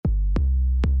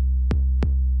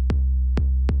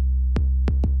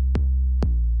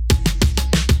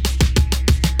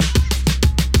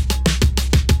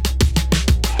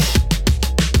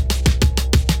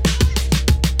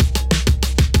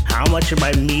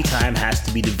my me time has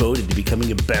to be devoted to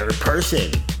becoming a better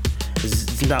person. This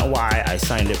is not why I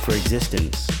signed up for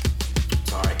existence.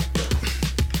 Sorry, but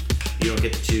you don't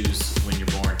get to choose when you're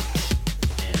born,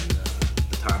 and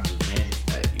the times of man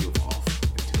that you evolve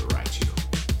into the right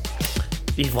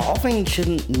you. Evolving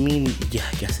shouldn't mean, yeah,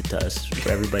 I guess it does.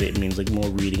 For everybody, it means like more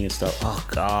reading and stuff. Oh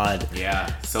God.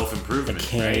 Yeah, self-improvement.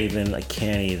 I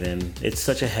can't even. It's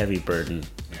such a heavy burden.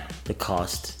 Yeah. The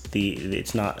cost,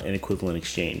 it's not an equivalent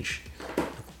exchange.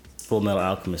 Full Metal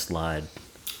Alchemist lied.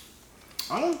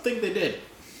 I don't think they did.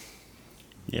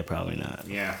 Yeah, probably not.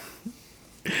 Yeah.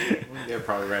 They're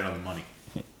probably right on the money.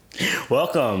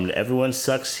 Welcome to Everyone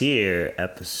Sucks Here,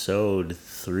 episode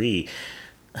 3.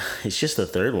 It's just the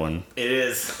third one. It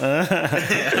is. I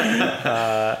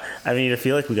mean, I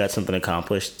feel like we got something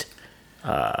accomplished.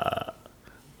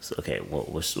 Okay,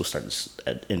 we'll start this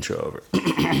intro over.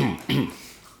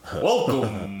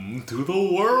 Welcome to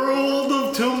the world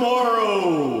of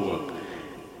tomorrow.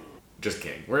 Just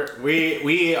kidding.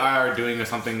 We are doing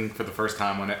something for the first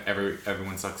time when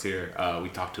Everyone Sucks Here. We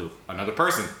talked to another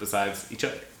person besides each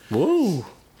other. Woo!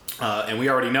 And we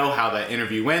already know how that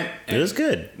interview went. And It was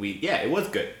good. It was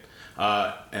good.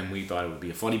 And we thought it would be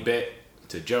a funny bit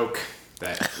to joke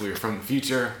that we were from the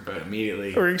future, but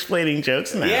immediately... We're explaining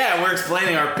jokes now. Yeah, we're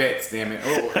explaining our bits, damn it.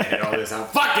 Oh, edit all this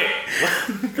out. Fuck it!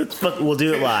 We'll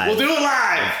do it live. We'll do it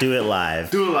live! Do it live.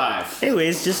 Do it live.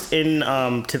 Anyways, just in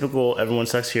typical Everyone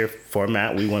Sucks Here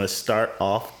format, we want to start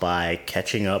off by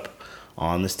catching up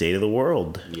on the state of the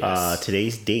world. Yes.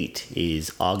 Today's date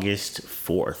is August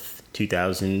 4th,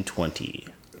 2020.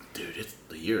 Dude,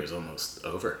 the year is almost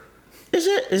over. Is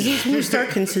it? Is this when we start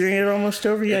considering it almost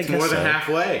over? Yeah, It's I guess more than so.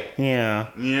 halfway. Yeah.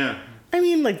 Yeah. I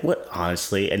mean, like, what?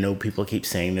 Honestly, I know people keep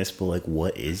saying this, but like,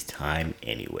 what is time,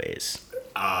 anyways?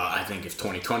 I think if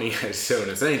 2020 has shown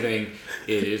us anything,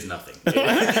 it is nothing.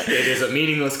 It is a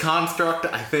meaningless construct,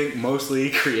 I think, mostly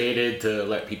created to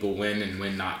let people win and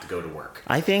when not to go to work.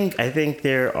 I think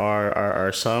there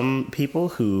are some people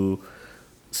who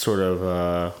sort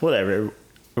of whatever.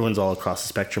 Everyone's all across the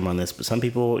spectrum on this, but some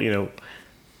people,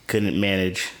 couldn't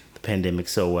manage the pandemic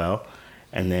so well,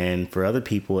 and then for other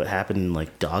people, it happened in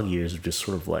like dog years of just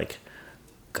sort of like,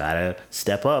 gotta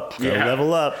step up, gotta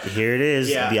level up. Here it is,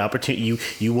 the opportunity.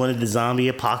 You wanted the zombie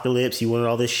apocalypse, you wanted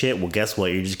all this shit. Well, guess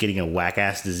what? You're just getting a whack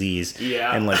ass disease.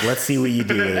 Yeah, and like, let's see what you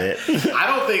do with it. I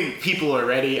don't think people are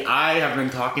ready. I have been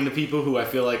talking to people who I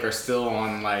feel like are still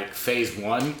on like phase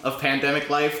 1 of pandemic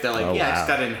life. They're like, I just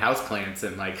got in houseplants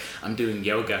and like I'm doing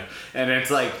yoga, and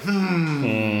it's like,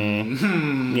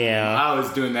 yeah. I was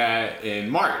doing that in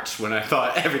March when I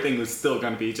thought everything was still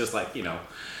gonna be just like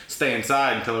stay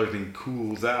inside until everything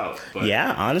cools out. But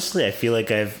yeah, honestly, I feel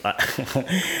like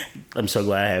I'm so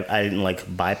glad I didn't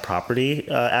like buy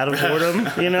property out of boredom,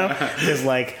 because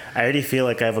like I already feel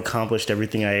like I've accomplished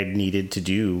everything I needed to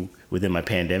do within my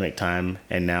pandemic time,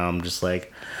 and now I'm just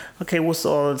like, okay, what's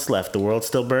all that's left? The world's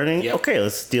still burning? Yep. Okay,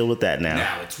 let's deal with that now.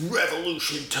 Now it's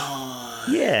revolution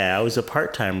time. Yeah, I was a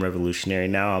part-time revolutionary.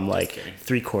 Now I'm like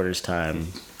 3/4 time.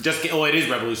 It is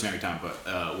revolutionary time, but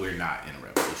we're not in a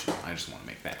revolution. I just want to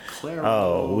make that clear.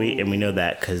 Oh, we know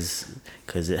that because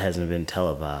it hasn't been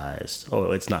televised.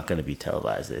 Oh, it's not going to be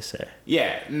televised, they say.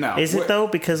 Yeah, no. Is it though?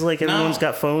 Because like everyone's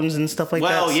got phones and stuff like that.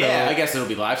 Well, yeah, I guess it'll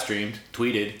be live streamed,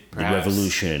 tweeted. Perhaps. The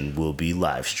revolution will be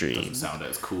live streamed. Doesn't sound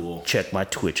as cool. Check my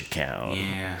Twitch account.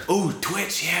 Yeah. Oh,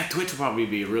 Twitch. Yeah, Twitch will probably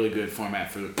be a really good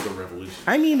format for the revolution.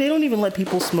 I mean, they don't even let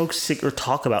people smoke or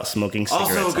talk about smoking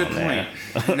cigarettes. Also, a good on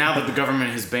point. Now that the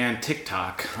government has banned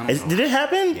TikTok, did it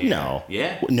happen? Yeah. No.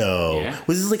 Yeah. No. Yeah.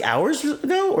 Was this like hours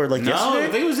ago or like yesterday? No,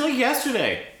 I think it was like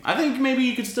yesterday. I think maybe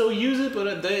you could still use it,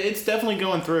 but it's definitely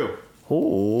going through.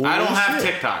 Oh. I don't have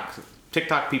TikTok.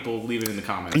 TikTok people, leave it in the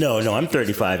comments. No, I'm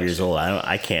 35 years old.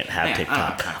 I can't have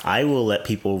TikTok. I will let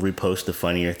people repost the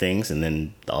funnier things, and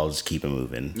then I'll just keep it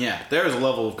moving. Yeah, there is a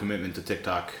level of commitment to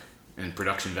TikTok and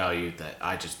production value that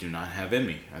I just do not have in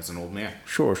me as an old man.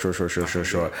 Sure.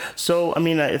 So, I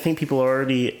mean, I think people are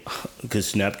already,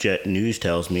 because Snapchat News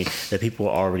tells me that people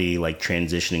are already like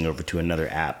transitioning over to another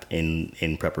app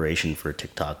in preparation for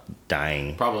TikTok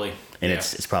dying. Probably. And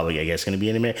it's probably, I guess, going to be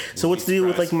in a minute. So what's the deal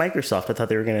with like Microsoft? I thought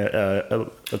they were going to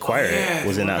acquire it.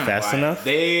 Was it not fast enough?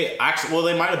 They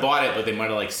actually, they might have bought it, but they might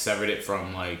have like severed it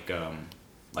from like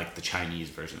the Chinese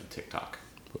version of TikTok.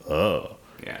 Oh.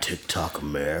 Yeah. TikTok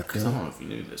America. I don't know if you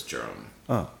knew this, Jerome.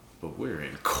 Oh. But we're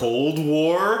in Cold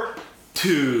War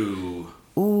 2.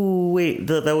 Ooh, wait,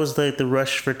 that was like the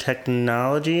rush for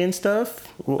technology and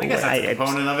stuff? I guess that's a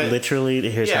component of it. Literally,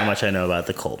 here's how much I know about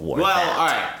the Cold War. Well, all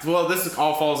right. Well, this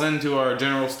all falls into our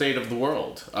general state of the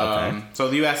world. Okay. So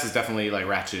the U.S. is definitely like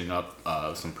ratcheting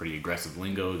up some pretty aggressive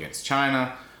lingo against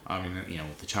China. I mean,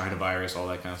 with the China virus, all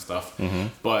that kind of stuff. Mm-hmm.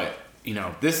 But,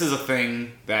 this is a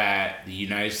thing that the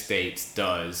United States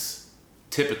does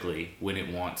typically when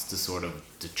it wants to sort of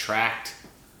detract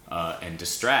and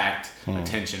distract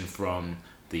attention from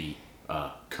the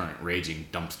current raging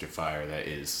dumpster fire that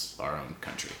is our own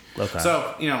country. Okay.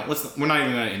 So, we're not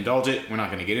even going to indulge it. We're not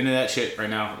going to get into that shit right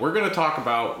now. We're going to talk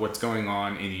about what's going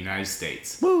on in the United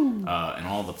States. Woo! And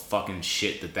all the fucking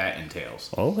shit that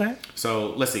entails. Okay.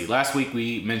 So, let's see. Last week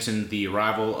we mentioned the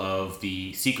arrival of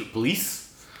the secret police.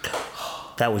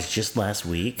 That was just last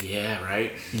week. Yeah,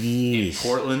 right? Yeesh. In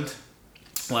Portland.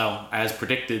 Well, as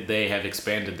predicted, they have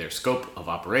expanded their scope of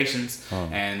operations,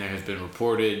 and there has been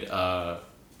reported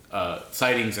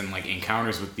sightings and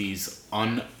encounters with these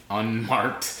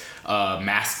unmarked,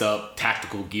 masked up,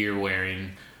 tactical gear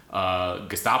wearing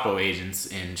Gestapo agents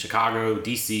in Chicago,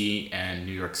 DC, and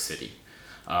New York City.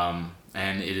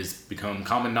 And it has become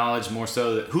common knowledge more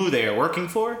so that who they are working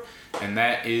for, and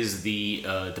that is the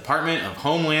Department of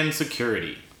Homeland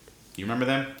Security. You remember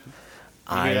them?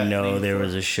 I know there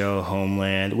was a show,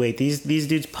 Homeland. Wait, these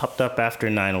dudes popped up after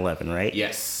 9/11, right?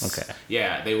 Yes. Okay.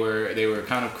 Yeah, they were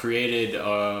kind of created,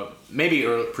 maybe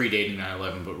predating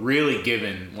 9/11, but really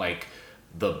given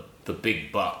the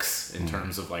big bucks in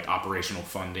terms of operational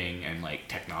funding and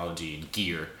technology and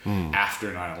gear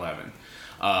after 9/11.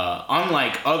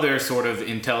 Unlike other sort of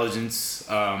intelligence,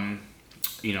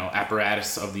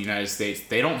 apparatus of the United States,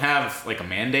 they don't have a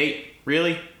mandate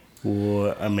really.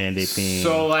 What a mandate being.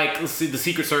 So let's see, the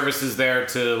Secret Service is there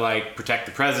to protect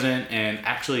the president and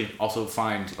actually also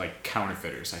find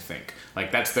counterfeiters. I think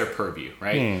that's their purview,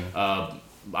 right?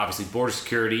 Obviously, border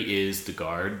security is to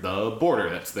guard the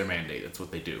border. That's their mandate. That's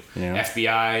what they do. Yeah.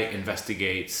 FBI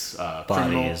investigates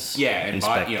bodies. and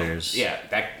inspectors.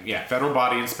 Federal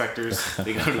body inspectors.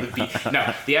 They go to the beat.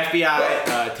 No, the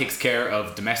FBI takes care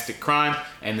of domestic crime,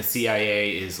 and the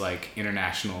CIA is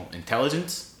international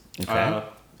intelligence. Okay.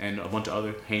 And a bunch of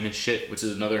other heinous shit, which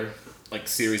is another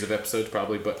series of episodes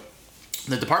probably. But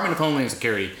the Department of Homeland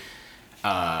Security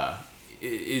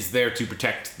is there to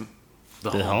protect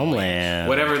the homeland,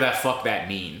 whatever that fuck that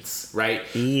means, right?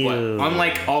 Ew. But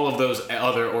unlike all of those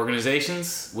other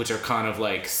organizations, which are kind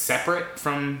of separate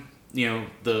from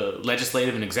the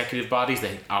legislative and executive bodies,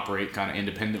 they operate kind of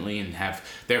independently and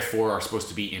therefore are supposed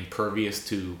to be impervious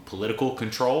to political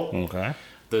control. Okay.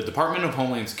 The Department of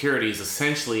Homeland Security is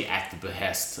essentially at the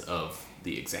behest of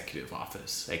the executive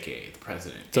office, aka the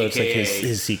president. So it's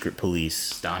his secret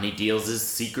police. Donnie Deals'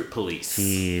 secret police.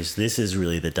 Jeez, this is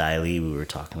really the Dai we were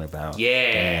talking about.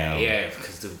 Yeah,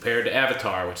 because compared to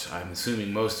Avatar, which I'm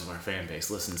assuming most of our fan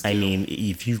base listens to. I mean,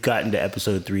 if you've gotten to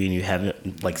episode 3 and you haven't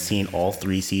seen all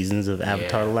 3 seasons of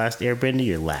Avatar: The Last Airbender,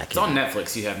 you're lacking. It's on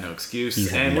Netflix. You have no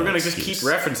excuse, and we're gonna just keep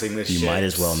referencing this. You might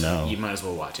as well know. You might as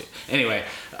well watch it anyway.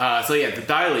 The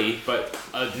Dai, but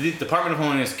the Department of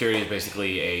Homeland Security is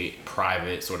basically a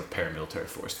private sort of paramilitary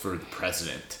force for the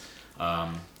president.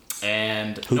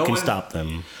 And who can stop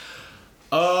them?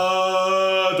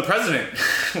 The president,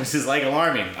 which is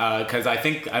alarming, because I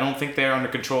don't think they're under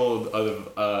control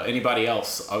of anybody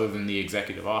else other than the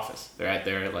executive office. They're at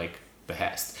their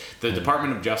behest. The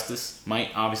Department of Justice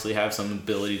might obviously have some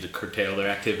ability to curtail their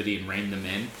activity and rein them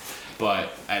in,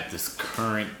 but at this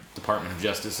current Department of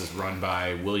Justice is run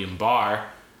by William Barr,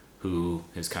 who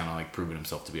has kind of proven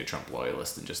himself to be a Trump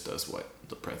loyalist and just does what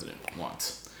the president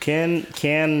wants. I'm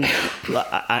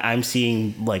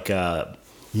seeing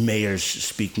mayors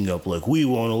speaking up we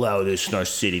won't allow this in our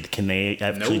city. Can they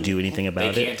actually do anything about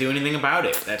it? They can't do anything about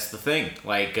it. That's the thing.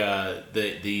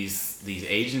 This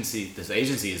agency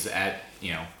is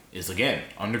is again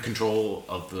under control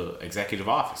of the executive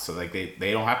office. So they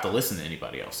don't have to listen to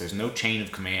anybody else. There's no chain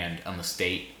of command on the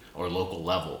state or local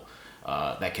level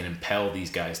that can impel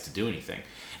these guys to do anything.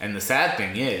 And the sad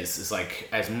thing is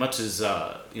as much as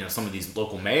some of these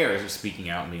local mayors are speaking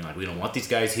out and being we don't want these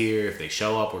guys here. If they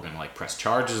show up, we're gonna press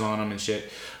charges on them and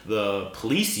shit. The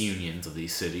police unions of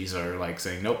these cities are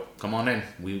saying, nope, come on in.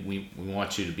 We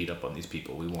want you to beat up on these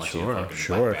people. We want you to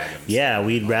fucking whack bag them. Yeah,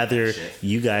 we'd rather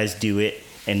you guys do it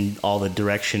and all the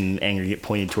direction and anger get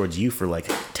pointed towards you for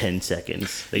 10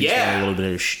 seconds. They just want a little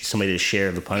bit of somebody to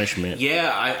share the punishment.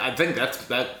 Yeah, I think that's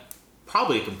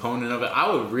probably a component of it.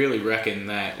 I would really reckon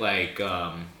that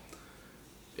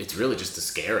it's really just to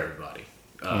scare everybody,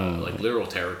 literal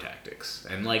terror tactics,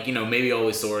 and maybe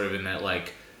always sort of in that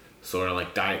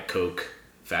Diet Coke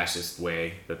fascist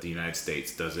way that the United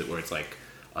States does it, where it's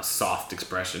a soft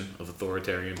expression of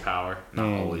authoritarian power, not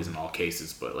always in all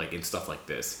cases, but in stuff like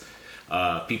this,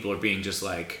 people are being just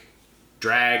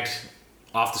dragged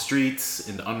off the streets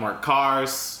into unmarked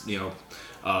cars,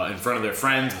 in front of their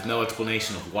friends with no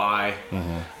explanation of why.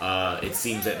 It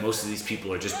seems that most of these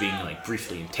people are just being like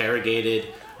briefly interrogated,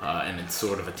 and in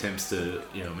sort of attempts to,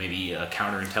 maybe a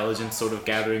counterintelligence sort of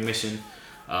gathering mission.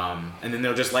 And then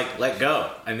they'll just like let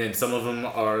go. And then some of them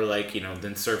are like,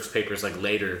 then serves papers like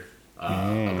later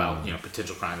about,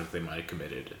 potential crimes that they might have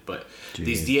committed. But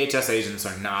these DHS agents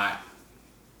are not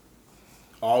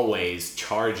always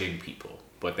charging people,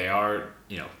 but they are,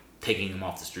 taking them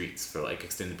off the streets for like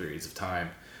extended periods of time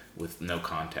with no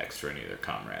context for any of their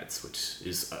comrades, which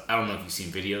is, I don't know if you've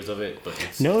seen videos of it, but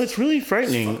it's really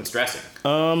frightening. It's fucking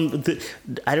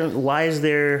stressing. Why is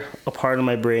there a part of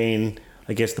my brain,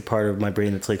 I guess the part of my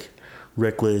brain that's like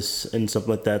reckless and stuff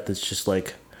like that, that's just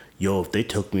like, yo, if they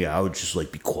took me, I would just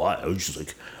like be quiet. I would just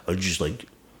like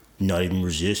not even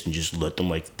resist and just let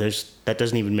them like, that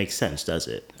doesn't even make sense, does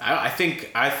it? I think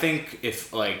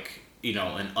if like,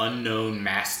 an unknown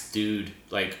masked dude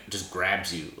like just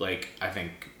grabs you, like I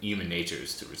think human nature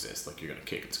is to resist. Like you're gonna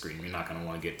kick and scream. You're not gonna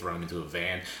want to get thrown into a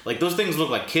van. Like those things look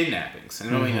like kidnappings,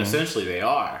 and I mean essentially they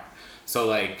are. So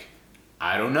like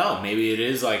I don't know. Maybe it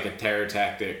is like a terror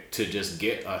tactic to just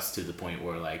get us to the point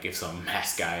where like if some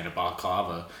masked guy in a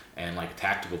balaclava and like a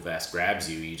tactical vest grabs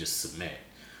you, you just submit.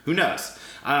 Who knows?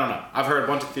 I don't know. I've heard a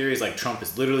bunch of theories like Trump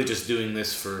is literally just doing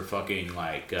this for fucking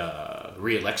like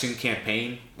re-election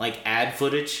campaign like ad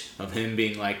footage of him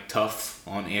being like tough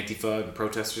on Antifa and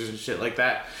protesters and shit like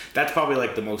that. That's probably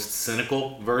like the most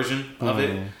cynical version of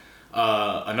it.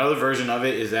 Another version of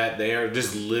it is that they are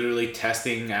just literally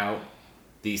testing out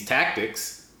these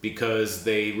tactics because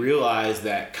they realize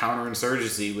that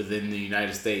counterinsurgency within the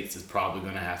United States is probably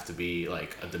going to have to be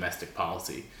like a domestic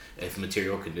policy if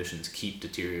material conditions keep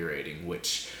deteriorating,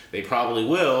 which they probably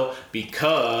will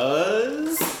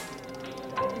because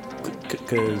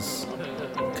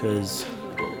we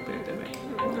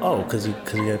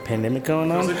got a pandemic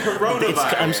going on? There's a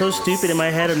coronavirus. I'm so stupid in my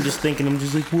head. I'm just like,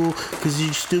 well, because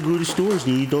you still go to stores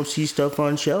and you don't see stuff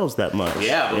on shelves that much.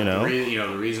 Yeah, but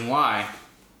the reason why.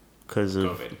 Because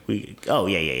of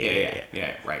COVID.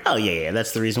 Yeah, right. Oh yeah.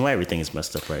 That's the reason why everything is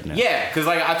messed up right now. Yeah, because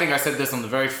like I think I said this on the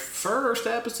very first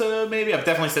episode. Maybe I've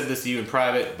definitely said this to you in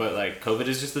private, but like COVID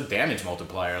is just a damage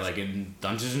multiplier, like in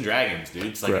Dungeons and Dragons, dude.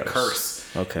 It's like a curse.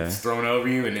 Okay. It's thrown over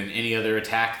you, and then any other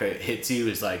attack that hits you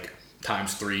is like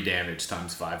times 3 damage,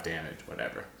 times 5 damage,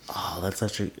 whatever. Oh, that's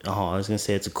such a... Oh, I was going to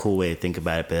say it's a cool way to think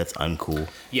about it, but that's uncool.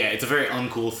 Yeah, it's a very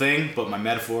uncool thing, but my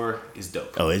metaphor is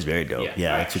dope. Oh, it's very dope.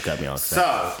 Yeah, right. That's what got me all excited.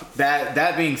 So,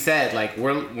 that being said, like,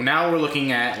 we're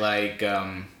looking at, like,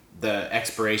 the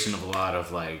expiration of a lot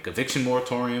of, like, eviction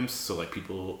moratoriums. So, like,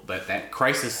 people... That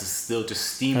crisis is still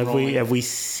just steamrolling. Have we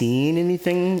seen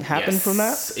anything happen from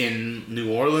that? In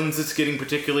New Orleans, it's getting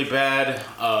particularly bad.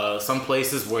 Some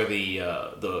places where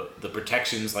the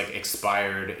protections like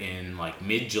expired in like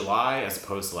mid-July as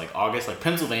opposed to like August. Like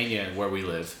Pennsylvania, where we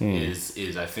live,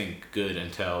 is I think good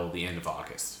until the end of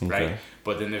August, right?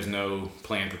 But then there's no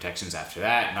planned protections after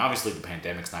that, and obviously the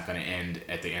pandemic's not going to end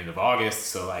at the end of August.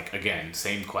 So like again,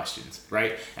 same questions,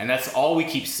 right? And that's all we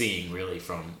keep seeing really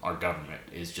from our government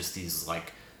is just these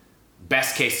like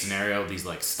best case scenario, these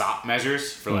like stop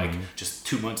measures for like just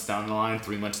 2 months down the line,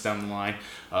 3 months down the line,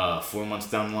 4 months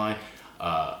down the line,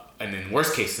 and then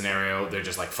worst case scenario, they're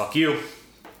just like fuck you,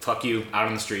 out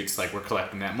on the streets. Like we're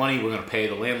collecting that money, we're gonna pay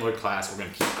the landlord class, we're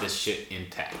gonna keep this shit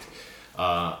intact,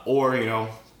 or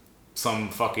some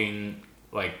fucking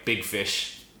like big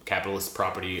fish capitalist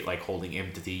property like holding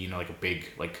entity, like a big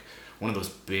like one of those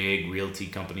big realty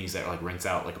companies that like rents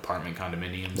out like apartment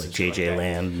condominiums, like JJ like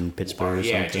Land in Pittsburgh or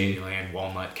something. JJ Land,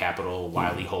 Walnut Capital,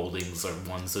 Wiley Holdings are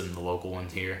ones in the local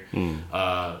ones here.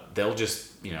 They'll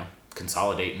just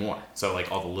consolidate more. So like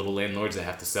all the little landlords that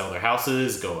have to sell their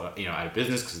houses go out of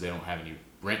business because they don't have any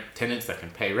rent tenants that can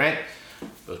pay rent.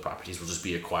 Those properties will just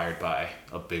be acquired by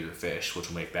a bigger fish, which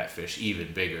will make that fish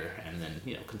even bigger, and then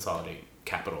consolidate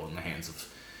capital in the hands of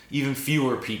even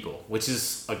fewer people, which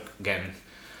is again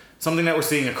something that we're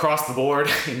seeing across the board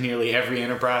in nearly every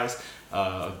enterprise.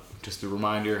 Just a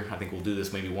reminder, I think we'll do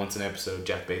this maybe once an episode.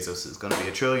 Jeff Bezos is going to be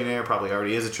a trillionaire, probably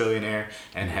already is a trillionaire,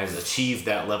 and has achieved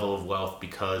that level of wealth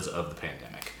because of the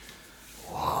pandemic.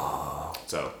 Whoa.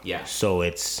 So, yeah. So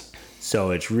it's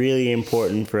really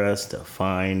important for us to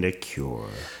find a cure.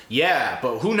 Yeah,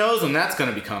 but who knows when that's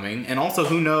going to be coming, and also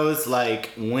who knows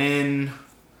like when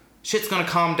shit's going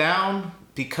to calm down,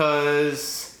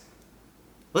 because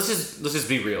let's just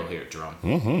be real here, Jerome.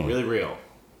 Really real.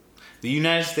 The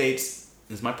United States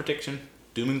is my prediction.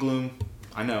 Doom and gloom.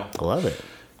 I know. I love it.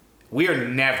 We are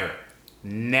never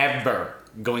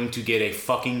going to get a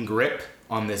fucking grip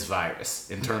on this virus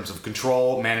in terms of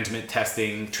control, management,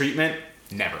 testing, treatment.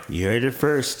 Never. You heard it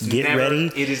first. Get Never.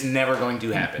 ready. It is never going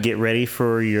to happen. Get ready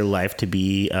for your life to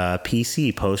be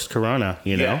PC post-corona,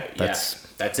 you know?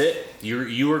 That's it.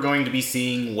 You are going to be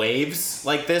seeing waves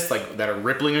like this, like that are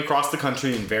rippling across the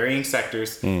country in varying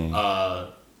sectors,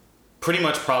 pretty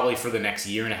much probably for the next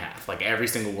year and a half. Like every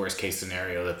single worst case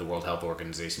scenario that the World Health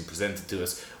Organization presented to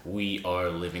us, we are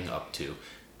living up to.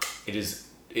 It is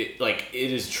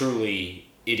truly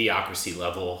idiocracy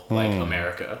level, like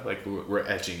America, like we're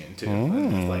edging into.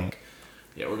 And like,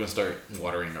 yeah, we're gonna start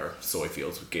watering our soy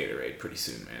fields with Gatorade pretty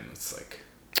soon, man. It's like.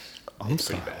 It's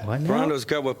pretty bad. Brondo's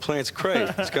got what plants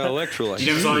crave. It's got electrolytes. You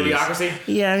never saw Idiocracy?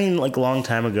 Yeah, I mean, like a long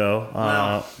time ago.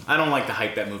 Well, I don't like to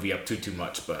hype that movie up too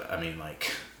much, but I mean,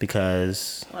 like...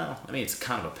 Because... Well, I mean, it's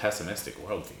kind of a pessimistic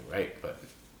worldview, right? But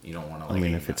you don't want to... Like, I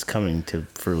mean, if it's coming to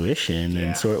fruition,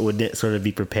 Yeah. and would it sort of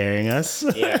be preparing us?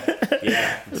 Yeah.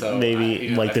 So,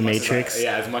 Maybe like The Matrix?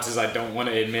 As much as I don't want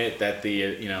to admit that the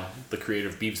creator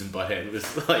of Beavis and Butthead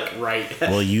was, like, right.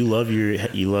 Well, you love your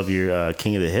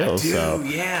King of the Hill, so...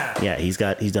 Yeah. Yeah, he's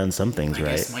done some things I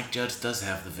right. guess Mike Judge does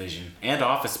have the vision. And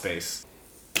Office Space.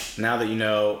 Now that you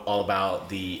know all about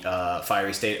the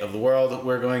fiery state of the world,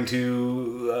 we're going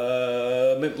to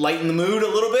lighten the mood a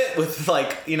little bit with,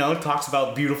 like, talks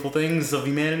about beautiful things of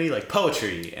humanity, like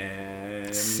poetry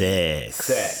and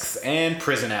sex and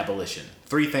prison abolition.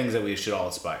 3 things that we should all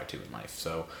aspire to in life.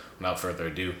 So, without further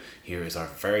ado, here is our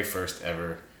very first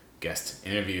ever guest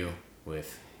interview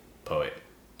with poet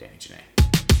Danny Janae.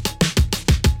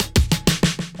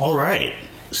 All right.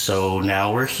 So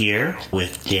now we're here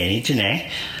with Danny Janae.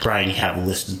 Brian, you have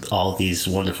listed all these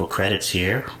wonderful credits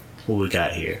here. What we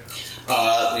got here?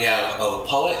 We have a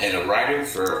poet and a writer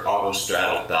for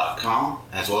Autostraddle.com,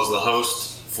 as well as the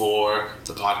host for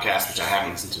the podcast, which I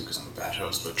haven't listened to because I'm a bad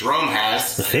host, but Jerome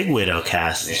has. The Fig Widow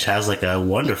cast, which has like a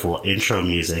wonderful intro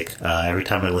music. Every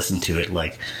time I listen to it,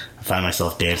 like I find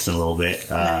myself dancing a little bit.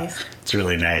 Nice. It's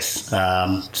really nice.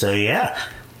 So yeah,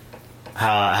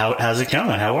 how's it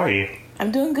going? How are you?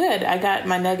 I'm doing good. I got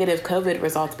my negative COVID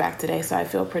results back today, so I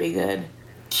feel pretty good.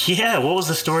 Yeah, what was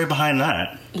the story behind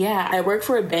that? Yeah, I work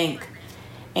for a bank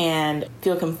and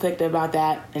feel conflicted about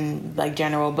that in like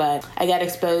general, but I got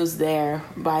exposed there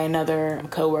by another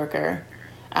coworker.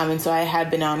 And so I had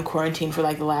been on quarantine for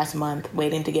like the last month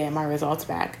waiting to get my results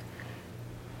back.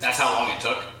 That's how long it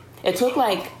took? It took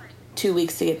like 2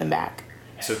 weeks to get them back.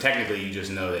 So technically you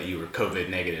just know that you were COVID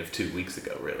negative 2 weeks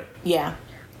ago, really. Yeah.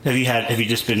 Have you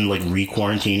just been like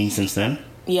re-quarantining since then?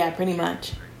 Yeah, pretty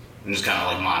much. And just kind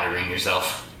of like monitoring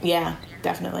yourself. Yeah,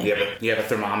 definitely. You have a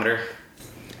thermometer?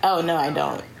 Oh, no, I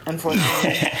don't,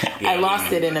 unfortunately. I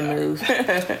lost it in a move.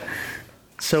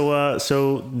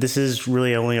 So this is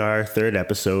really only our 3rd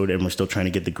episode, and we're still trying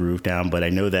to get the groove down. But I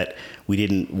know that we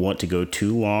didn't want to go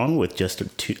too long with just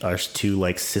our two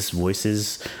like cis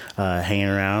voices hanging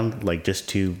around, like just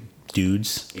 2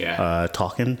 dudes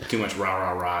talking. Too much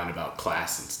rah and about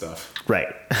class and stuff.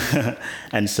 Right.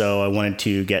 And so I wanted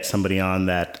to get somebody on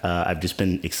that I've just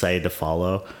been excited to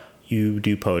follow. You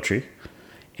do poetry,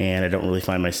 and I don't really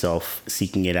find myself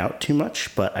seeking it out too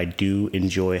much, but I do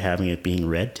enjoy having it being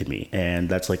read to me. And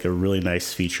that's like a really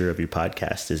nice feature of your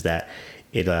podcast, is that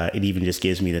it even just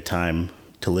gives me the time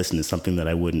to listen to something that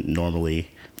I wouldn't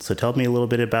normally. So tell me a little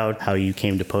bit about how you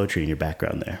came to poetry and your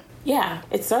background there. Yeah,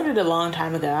 it started a long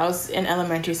time ago. I was in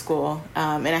elementary school,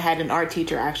 and I had an art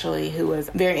teacher, actually, who was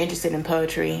very interested in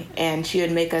poetry, and she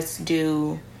would make us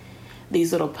do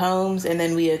these little poems, and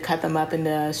then we would cut them up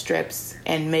into strips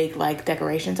and make, like,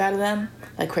 decorations out of them,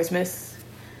 like Christmas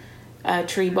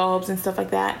tree bulbs and stuff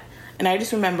like that. And I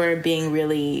just remember being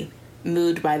really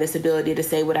moved by this ability to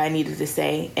say what I needed to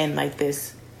say in, like,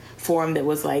 this form that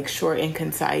was, like, short and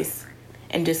concise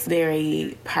and just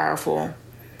very powerful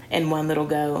in one little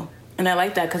go. And I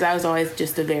like that because I was always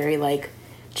just a very like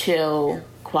chill,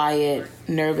 quiet,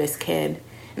 nervous kid,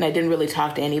 and I didn't really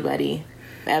talk to anybody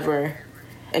ever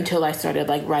until I started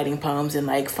like writing poems and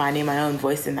like finding my own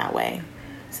voice in that way.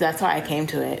 So that's how I came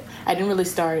to it. I didn't really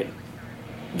start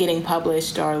getting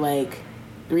published or like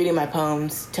reading my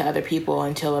poems to other people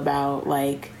until about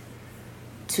like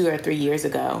 2 or 3 years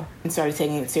ago, and started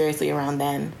taking it seriously around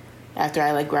then, after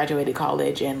I like graduated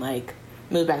college and like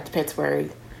moved back to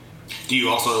Pittsburgh. Do you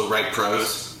also write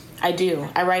prose? I do.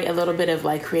 I write a little bit of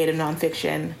like creative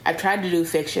nonfiction. I've tried to do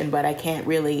fiction, but I can't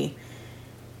really.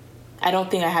 I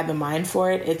don't think I have the mind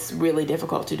for it. It's really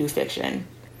difficult to do fiction.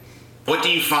 What do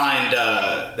you find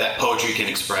that poetry can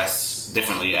express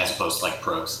differently as opposed to like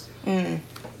prose? I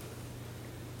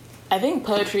think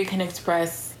poetry can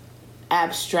express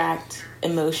abstract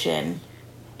emotion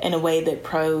in a way that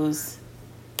prose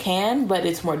can, but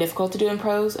it's more difficult to do in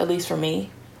prose, at least for me.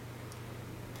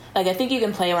 Like, I think you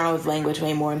can play around with language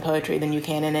way more in poetry than you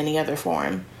can in any other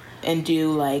form, and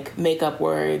do, like, make up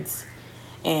words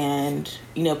and,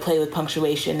 you know, play with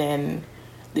punctuation and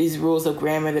these rules of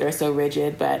grammar that are so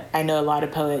rigid. But I know a lot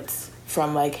of poets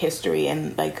from, like, history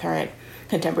and, like, current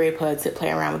contemporary poets that play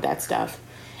around with that stuff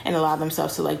and allow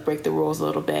themselves to, like, break the rules a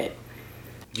little bit.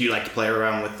 Do you like to play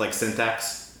around with, like,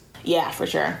 syntax? Yeah, for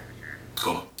sure.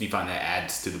 Cool. Do you find that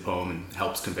adds to the poem and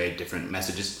helps convey different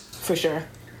messages? For sure.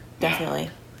 Definitely.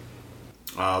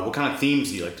 Yeah. What kind of themes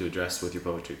do you like to address with your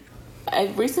poetry?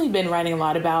 I've recently been writing a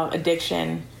lot about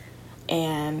addiction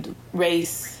and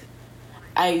race.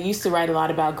 I used to write a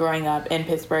lot about growing up in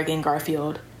Pittsburgh and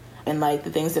Garfield and, like,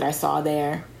 the things that I saw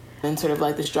there and sort of,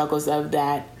 like, the struggles of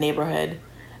that neighborhood.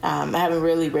 I haven't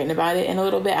really written about it in a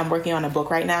little bit. I'm working on a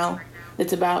book right now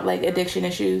that's about, like, addiction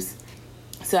issues.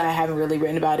 So I haven't really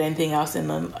written about anything else in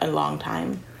a long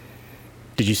time.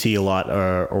 Did you see a lot,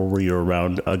 or were you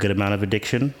around a good amount of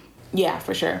addiction? Yeah,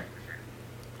 for sure.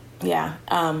 Yeah.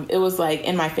 It was, like,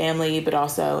 in my family, but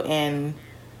also in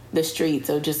the streets.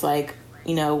 So just, like,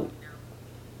 you know,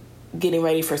 getting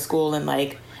ready for school and,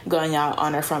 like, going out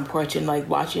on our front porch and, like,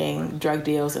 watching drug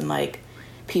deals and, like,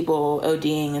 people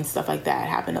ODing and stuff like that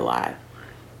happened a lot.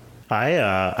 I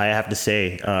have to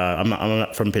say, I'm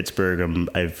not from Pittsburgh.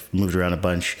 I've moved around a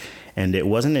bunch, and it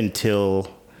wasn't until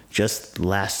just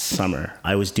last summer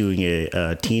I was doing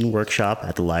a teen workshop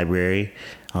at the library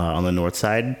on the north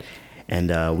side,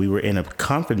 and we were in a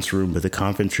conference room, but the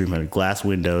conference room had glass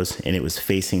windows, and it was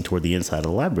facing toward the inside of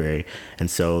the library, and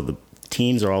so the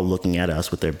teens are all looking at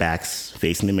us with their backs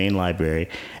facing the main library,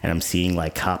 and I'm seeing,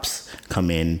 like, cops come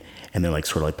in, and they're, like,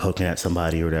 sort of, like, poking at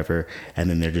somebody or whatever, and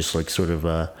then they're just, like, sort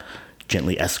of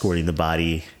gently escorting the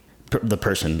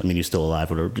person, I mean, he's still alive,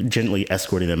 whatever, gently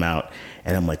escorting them out.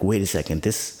 And I'm like, wait a second,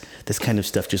 this kind of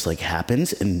stuff just, like,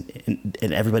 happens, and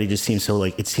everybody just seems so,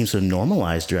 like, it seems so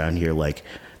normalized around here. Like,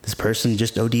 this person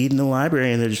just OD'd in the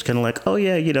library, and they're just kind of like, oh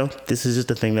yeah, you know, this is just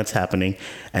a thing that's happening.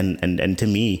 And to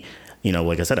me, you know,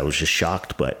 like I said, I was just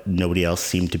shocked, but nobody else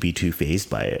seemed to be too fazed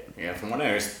by it. Yeah, from what I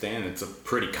understand, it's a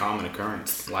pretty common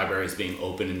occurrence. Libraries being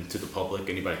open to the public,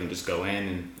 anybody can just go in,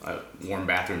 and a warm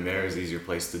bathroom there is an easier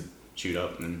place to shoot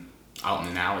up than out in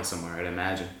an alley somewhere, I'd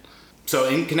imagine. So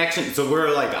in connection, so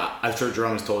we're, like, I'm sure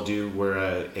Jerome has told you, we're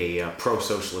a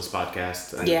pro-socialist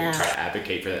podcast, and we try to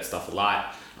advocate for that stuff a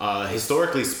lot.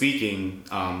 Historically speaking,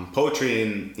 poetry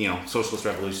and, you know, socialist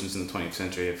revolutions in the 20th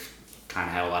century have kind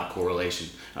of had a lot of correlation,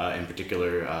 in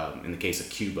particular in the case of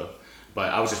Cuba.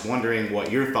 But I was just wondering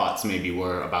what your thoughts maybe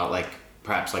were about, like,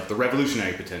 perhaps, like, the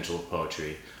revolutionary potential of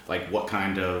poetry. Like, what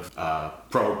kind of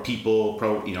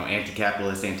pro-people, you know,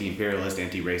 anti-capitalist, anti-imperialist,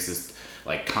 anti-racist,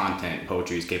 like, content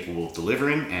poetry is capable of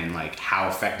delivering, and, like, how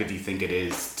effective you think it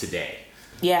is today.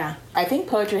 Yeah, I think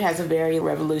poetry has a very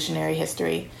revolutionary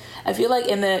history. I feel like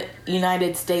in the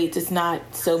United States, it's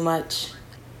not so much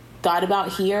thought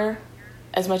about here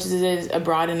as much as it is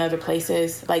abroad in other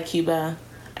places, like Cuba.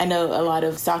 I know a lot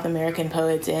of South American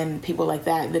poets and people like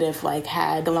that have, like,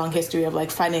 had a long history of, like,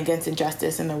 fighting against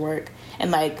injustice in their work. And,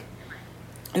 like,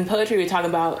 in poetry, we talk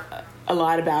about a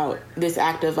lot about this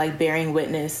act of, like, bearing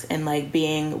witness and, like,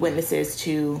 being witnesses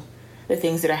to the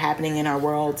things that are happening in our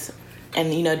worlds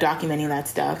and, you know, documenting that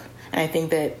stuff. And I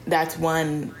think that that's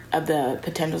one of the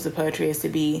potentials of poetry, is to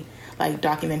be, like,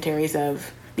 documentaries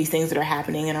of these things that are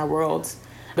happening in our worlds.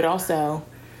 But also,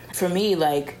 for me,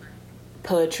 like,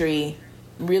 poetry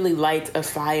really lights a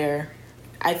fire.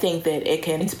 I think that it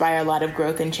can inspire a lot of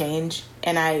growth and change.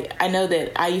 And I know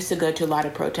that I used to go to a lot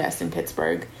of protests in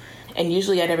Pittsburgh. And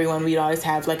usually at every one, we'd always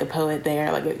have, like, a poet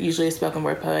there, like usually a spoken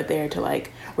word poet there to,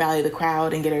 like, rally the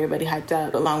crowd and get everybody hyped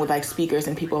up, along with, like, speakers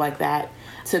and people like that.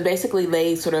 So basically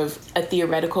lay sort of a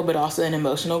theoretical but also an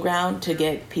emotional ground to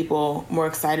get people more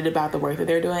excited about the work that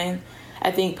they're doing.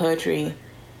 I think poetry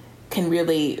can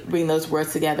really bring those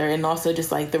words together, and also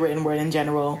just, like, the written word in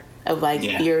general of, like,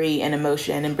 theory and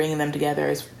emotion, and bringing them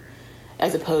together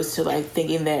as opposed to, like,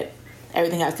 thinking that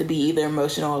everything has to be either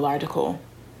emotional or logical.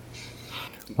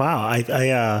 Wow,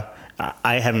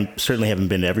 I certainly haven't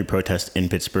been to every protest in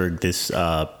Pittsburgh this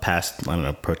past, I don't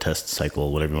know, protest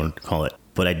cycle, whatever you want to call it.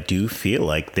 But I do feel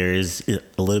like there is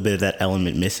a little bit of that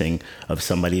element missing of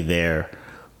somebody there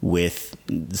with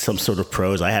some sort of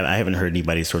prose. I haven't heard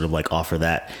anybody sort of, like, offer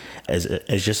that as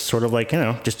just sort of, like, you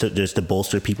know, just to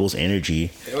bolster people's energy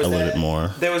a little bit more.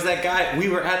 There was that guy, we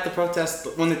were at the protest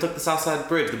when they took the Southside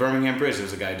Bridge, the Birmingham Bridge. There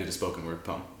was a guy who did a spoken word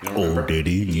poem. Oh, did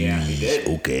he? Yeah, he did.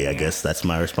 Okay, I guess that's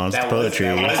my response to poetry.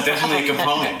 That was definitely a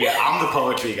component. Yeah, I'm the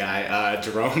poetry guy.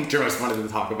 Jerome just wanted to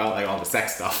talk about, like, all the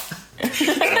sex stuff. So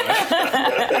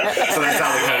that's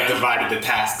how we kind of divided the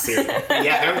tasks here.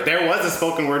 Yeah, there was a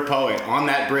spoken word poet on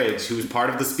that bridge who was part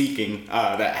of the speaking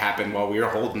that happened while we were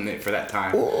holding it for that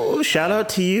time. Oh, shout out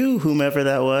to you, whomever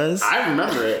that was. I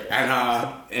remember it, and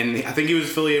I think he was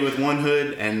affiliated with One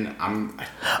Hood, and I'm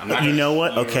not. You know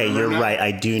what? You Okay, remember you're that? right.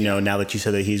 I do know now that you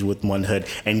said that he's with One Hood.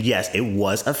 And yes, it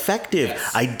was effective.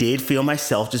 Yes. I did feel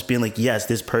myself just being like, yes,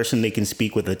 this person, they can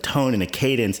speak with a tone and a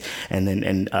cadence,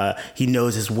 and he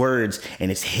knows his words,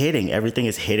 and it's hitting. Everything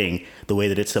is hitting the way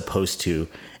that it's supposed to.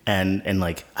 And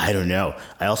like, I don't know.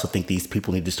 I also think these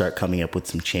people need to start coming up with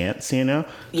some chants, you know?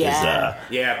 'Cause, Yeah.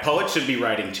 Yeah, poets should be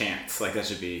writing chants. Like that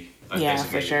should be. Yeah,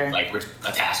 basically, for sure. Like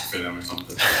a task for them or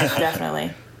something.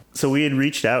 Definitely. So we had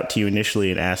reached out to you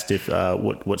initially and asked if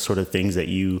what sort of things that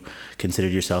you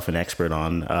considered yourself an expert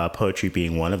on, poetry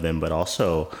being one of them, but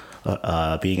also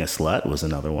being a slut was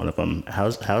another one of them.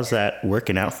 How's that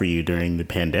working out for you during the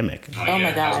pandemic? Oh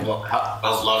my God. I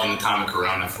was loving the time of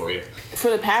Corona for you.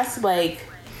 For the past like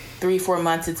 3-4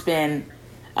 months, it's been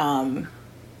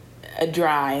a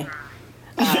dry.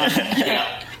 Yeah.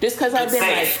 Just because I've been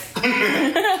Safe.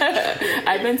 like,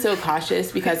 I've been so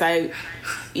cautious because I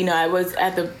was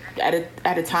at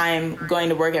a time going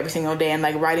to work every single day and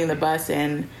like riding the bus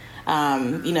and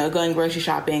going grocery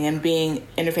shopping and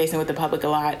interfacing with the public a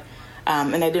lot,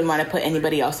 and I didn't want to put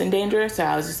anybody else in danger. So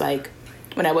I was just like,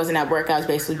 when I wasn't at work, I was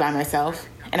basically by myself,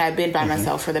 and I've been by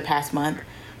myself for the past month.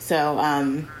 So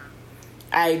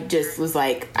I just was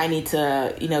like, I need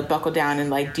to buckle down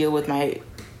and like deal with my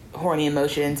horny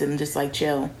emotions and just like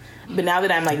chill. But now that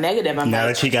I'm like negative, I'm Now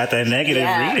like, that you got that negative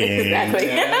yeah, reading.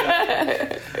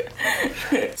 exactly.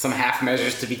 Some half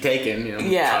measures to be taken. You know,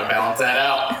 Yeah. try to balance that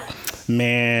out.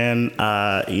 Man,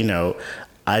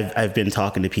 I've been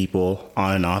talking to people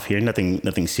on and off here,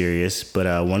 nothing serious,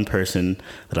 but one person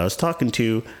that I was talking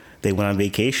to, they went on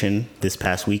vacation this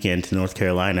past weekend to North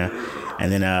Carolina,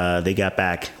 and then they got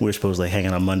back. We were supposed to like hang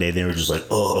out on Monday. They were just like,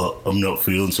 "Oh, I'm not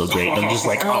feeling so great." And I'm just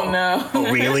like, Oh, no.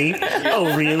 Oh, really?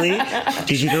 Oh, really?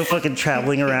 Did you go fucking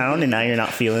traveling around and now you're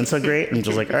not feeling so great?" I'm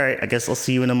just like, "All right, I guess I'll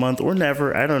see you in a month or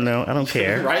never. I don't know. I don't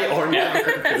care." Right or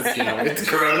never, because it's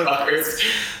coronavirus.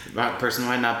 That person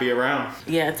might not be around.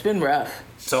 Yeah, it's been rough.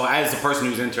 So, as a person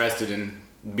who's interested in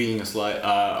being a slut,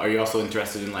 are you also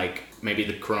interested in like maybe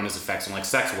the corona's effects on like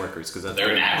sex workers? Because that's They're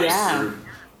very an at-risk Yeah. group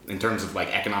in terms of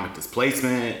like economic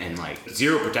displacement and like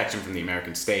zero protection from the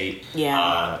American state.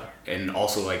 Yeah. And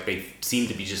also like they seem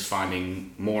to be just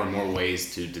finding more and more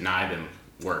ways to deny them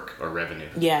work or revenue.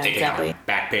 Yeah, Taking out exactly.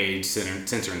 their Backpage,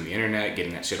 censoring the internet,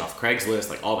 getting that shit off Craigslist,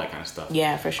 like all that kind of stuff.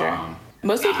 Yeah, for sure.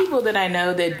 Most of the people that I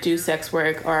know that do sex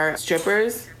work are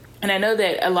strippers. And I know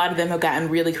that a lot of them have gotten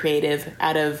really creative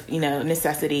out of,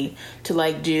 necessity to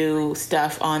like do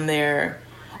stuff on their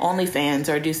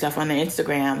OnlyFans or do stuff on their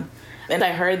Instagram. And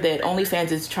I heard that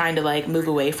OnlyFans is trying to like move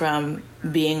away from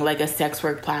being like a sex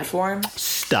work platform.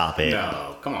 Stop it.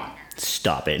 No, come on.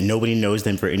 Stop it. Nobody knows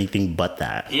them for anything but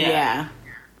that. Yeah.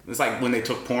 It's like when they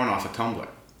took porn off of Tumblr.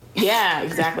 Yeah,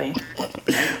 exactly.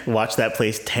 Watch that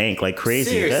place tank like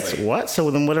crazy. Seriously. That's what? So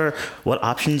then what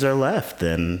options are left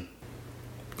then?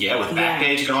 Yeah, with Yeah.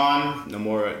 Backpage gone. No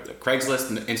more Craigslist.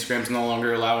 And Instagram's no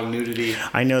longer allowing nudity.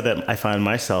 I know that I find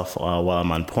myself while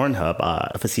I'm on Pornhub,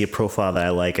 if I see a profile that I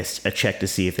like, I check to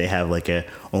see if they have like a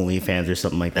OnlyFans or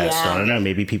something like that. So Yeah. I don't know.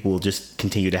 Maybe people will just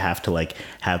continue to have to like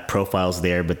have profiles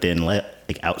there, but then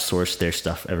outsource their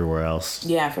stuff everywhere else.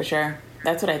 Yeah, for sure.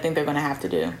 That's what I think they're going to have to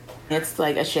do. It's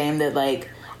like a shame that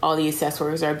like all these sex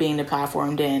workers are being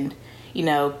deplatformed and,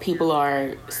 people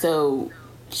are so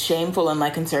shameful and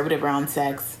like conservative around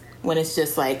sex when it's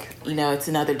just like, it's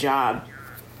another job.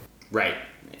 Right.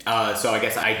 So I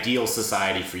guess ideal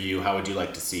society for you, how would you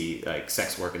like to see like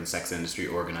sex work and sex industry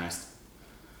organized?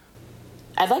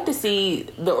 I'd like to see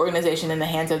the organization in the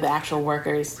hands of the actual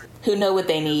workers who know what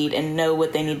they need and know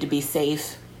what they need to be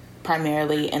safe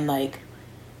primarily and like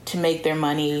to make their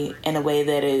money in a way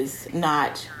that is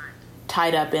not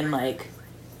tied up in like,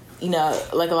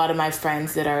 like a lot of my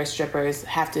friends that are strippers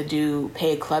have to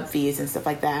pay club fees and stuff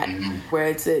like that, where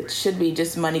it should be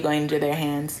just money going into their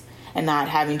hands and not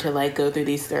having to like go through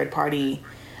these third party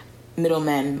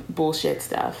middlemen bullshit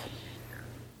stuff.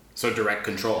 So direct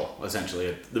control,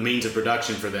 essentially, the means of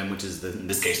production for them, which is In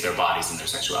this case, their bodies and their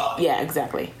sexuality. Yeah,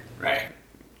 exactly. Right.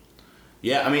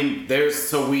 Yeah, I mean,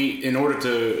 in order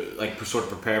to like sort of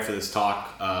prepare for this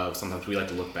talk, sometimes we like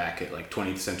to look back at like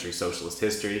 20th century socialist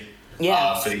history.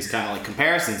 Yeah. For these kind of like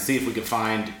comparisons, see if we could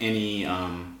find any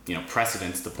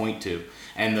precedents to point to.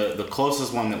 And the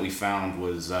closest one that we found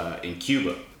was in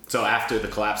Cuba. So after the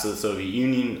collapse of the Soviet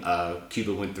Union,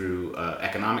 Cuba went through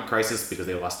economic crisis because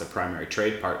they lost their primary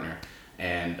trade partner.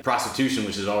 And prostitution,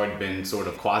 which has already been sort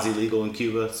of quasi-legal in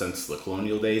Cuba since the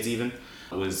colonial days even,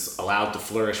 was allowed to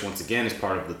flourish once again as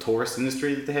part of the tourist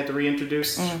industry that they had to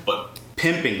reintroduce. But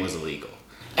pimping was illegal.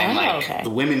 And the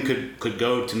women could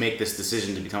go to make this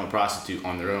decision to become a prostitute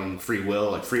on their own free will,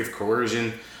 like free of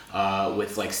coercion,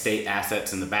 with like state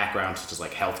assets in the background, such as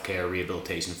like healthcare,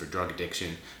 rehabilitation for drug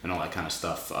addiction, and all that kind of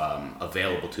stuff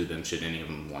available to them should any of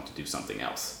them want to do something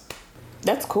else.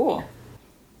 That's cool.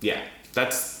 Yeah,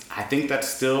 I think that's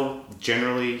still,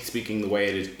 generally speaking, the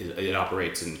way it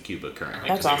operates in Cuba currently.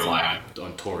 That's awesome. They rely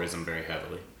on tourism very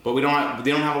heavily. But they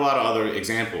don't have a lot of other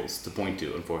examples to point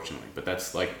to, unfortunately. But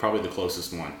that's like probably the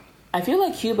closest one. I feel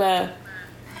like Cuba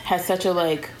has such a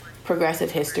like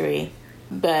progressive history,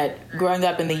 but growing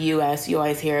up in the U.S., you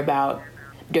always hear about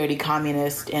dirty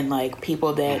communists and like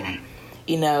people that,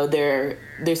 you know, their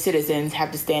citizens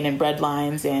have to stand in bread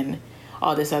lines and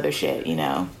all this other shit, you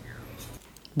know.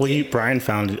 Well, Brian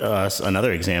found us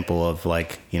another example of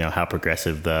like, you know, how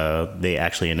progressive they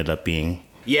actually ended up being.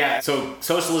 Yeah, so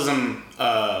socialism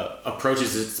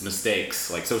approaches its mistakes.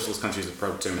 Like socialist countries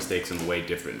approach their mistakes in a way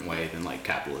different way than like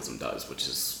capitalism does, which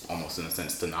is almost in a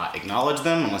sense to not acknowledge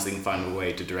them unless they can find a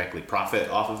way to directly profit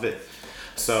off of it.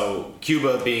 So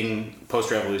Cuba, being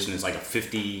post-revolution, is like a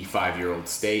 55-year-old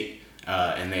state.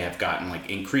 And they have gotten like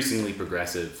increasingly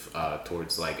progressive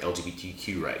towards like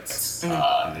LGBTQ rights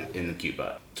in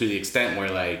Cuba, to the extent where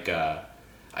like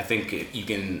I think you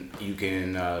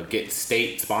can get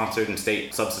state sponsored and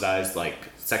state subsidized like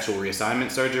sexual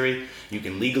reassignment surgery. You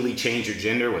can legally change your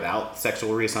gender without sexual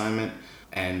reassignment,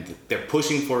 and they're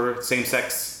pushing for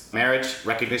same-sex marriage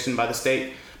recognition by the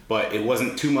state. But it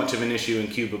wasn't too much of an issue in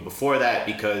Cuba before that,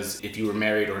 because if you were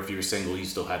married or if you were single, you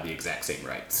still had the exact same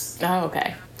rights. Oh,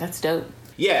 okay. That's dope.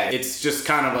 Yeah, it's just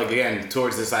kind of like, again,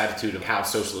 towards this attitude of how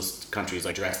socialist countries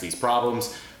like address these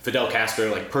problems. Fidel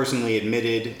Castro like personally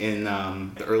admitted in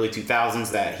the early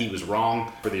 2000s that he was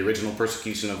wrong for the original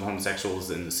persecution of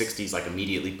homosexuals in the 60s, like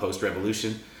immediately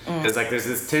post-revolution. Because like there's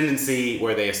this tendency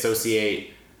where they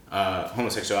associate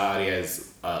homosexuality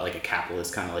as like a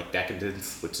capitalist kind of like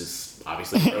decadence, which is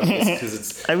obviously gross because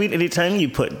it's. I mean, anytime you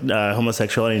put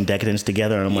homosexuality and decadence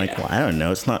together, I'm like, well, I don't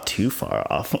know, it's not too far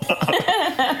off.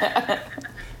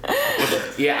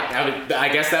 Yeah, I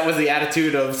guess that was the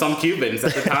attitude of some Cubans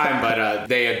at the time, but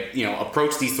they had,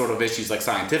 approached these sort of issues like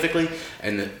scientifically.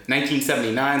 And in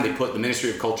 1979, the Ministry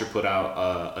of Culture put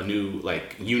out a new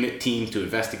like unit team to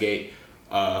investigate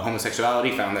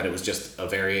homosexuality, found that it was just a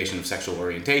variation of sexual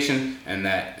orientation, and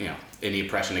that any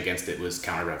oppression against it was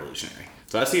counter-revolutionary.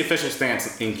 So that's the official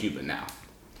stance in Cuba now.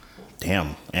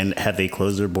 Damn. And have they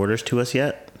closed their borders to us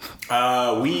yet?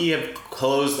 We have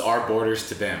closed our borders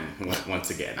to them once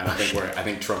again. I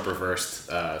think Trump reversed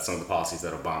some of the policies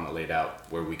that Obama laid out,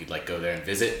 where we could like go there and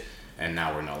visit, and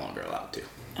now we're no longer allowed to.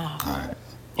 Oh. All right.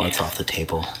 Well, it's off the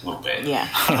table. A little bit. Yeah.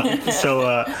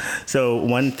 So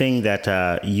one thing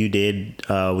that you did,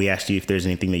 we asked you if there's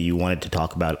anything that you wanted to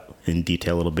talk about in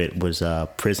detail a little bit, was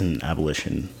prison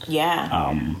abolition.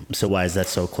 Yeah. So why is that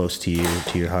so close to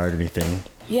your heart or anything?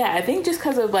 Yeah, I think just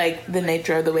because of like the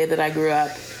nature of the way that I grew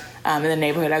up, in the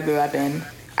neighborhood I grew up in,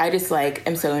 I just like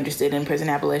am so interested in prison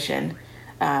abolition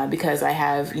because I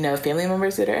have family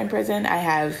members that are in prison. I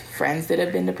have friends that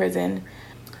have been to prison.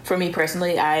 For me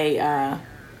personally,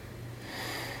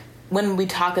 when we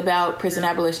talk about prison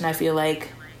abolition, I feel like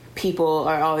people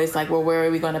are always like, well, where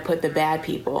are we going to put the bad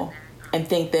people? And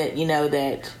think that,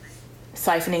 that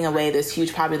siphoning away this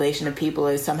huge population of people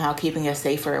is somehow keeping us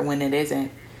safer when it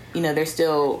isn't. There's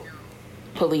still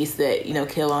police that,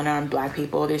 kill unarmed black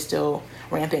people. There's still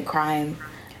rampant crime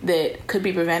that could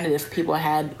be prevented if people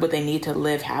had what they need to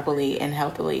live happily and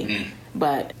healthily. Mm.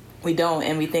 But we don't,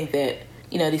 and we think that,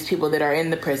 these people that are in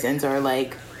the prisons are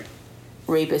like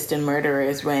rapists and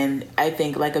murderers, when I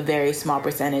think like a very small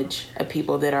percentage of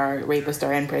people that are rapists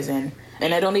are in prison.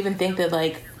 And I don't even think that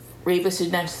like rapists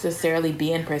should necessarily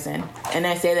be in prison. And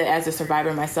I say that as a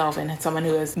survivor myself and someone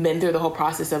who has been through the whole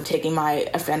process of taking my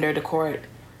offender to court.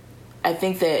 I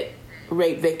think that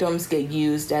rape victims get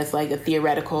used as like a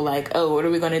theoretical, like, oh, what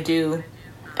are we going to do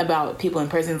about people in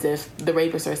prisons if the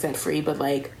rapists are set free, but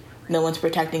like no one's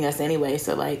protecting us anyway.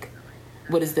 So like,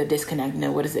 what is the disconnect?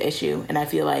 What is the issue? And I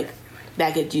feel like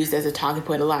that gets used as a talking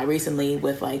point a lot recently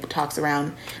with like talks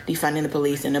around defunding the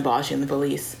police and abolishing the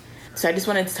police. So I just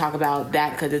wanted to talk about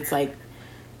that because it's like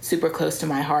super close to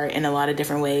my heart in a lot of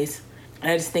different ways.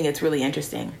 And I just think it's really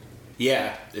interesting.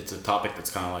 Yeah, it's a topic that's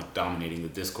kind of like dominating the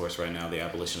discourse right now, the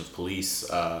abolition of police.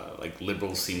 Like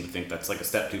liberals seem to think that's like a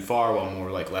step too far, while more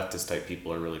like leftist type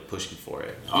people are really pushing for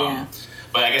it. Yeah.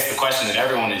 But I guess the question that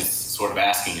everyone is sort of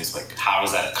asking is like, how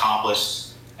is that accomplished?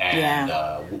 And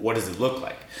what does it look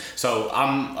like? So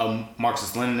I'm a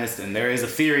Marxist-Leninist, and there is a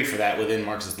theory for that within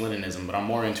Marxist-Leninism, but I'm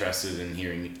more interested in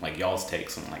hearing like y'all's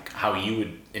takes on like how you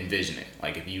would envision it.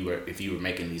 Like if you were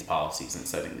making these policies and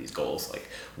setting these goals, like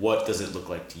what does it look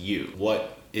like to you?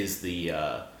 What is the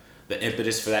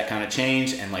impetus for that kind of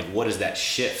change, and like what does that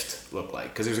shift look like?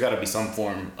 Because there's got to be some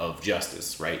form of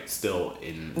justice, right? Still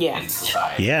in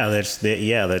society.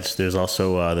 There's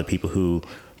also the people who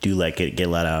do let it get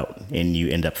let out, and you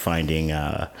end up finding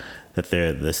that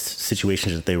the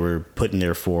situations that they were put in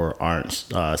there for aren't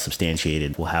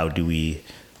substantiated. Well, how do we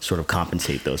sort of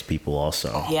compensate those people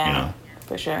also? Yeah,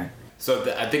 for sure.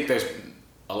 So I think there's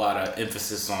a lot of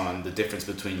emphasis on the difference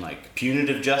between like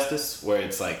punitive justice, where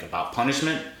it's like about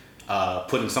punishment,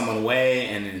 putting someone away,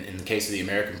 and in the case of the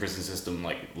American prison system,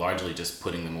 like largely just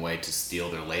putting them away to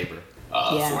steal their labor.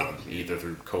 For them, either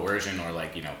through coercion or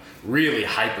like, you know, really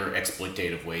hyper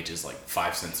exploitative wages, like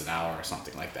 5 cents an hour or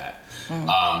something like that.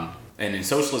 And in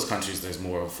socialist countries, there's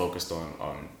more focused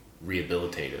on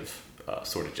rehabilitative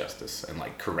sort of justice and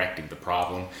like correcting the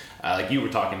problem. Like you were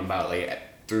talking about, like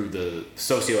through the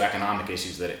socioeconomic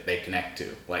issues that they connect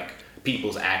to, like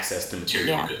people's access to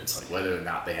material goods, like whether or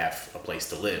not they have a place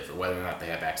to live or whether or not they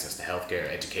have access to healthcare,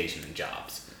 education, and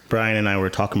jobs. Brian and I were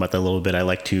talking about that a little bit.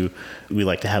 We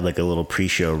like to have like a little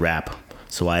pre-show wrap,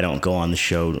 so I don't go on the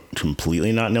show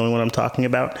completely not knowing what I'm talking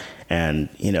about. And,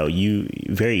 you know, you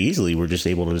very easily were just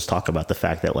able to just talk about the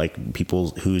fact that like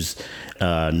people whose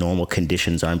normal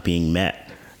conditions aren't being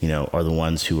met, you know, are the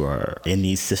ones who are in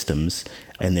these systems,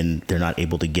 and then they're not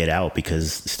able to get out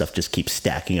because stuff just keeps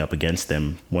stacking up against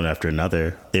them one after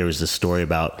another. There was this story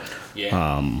about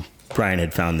Brian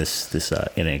had found this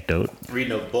anecdote.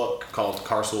 Reading a book called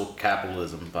Carceral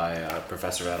Capitalism by a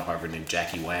professor out of Harvard named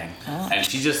Jackie Wang. And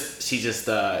she just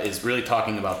is really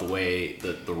talking about the way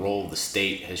the role of the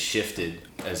state has shifted,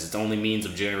 as its only means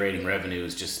of generating revenue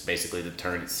is just basically to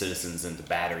turn its citizens into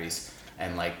batteries,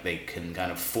 and like they can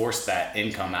kind of force that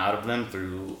income out of them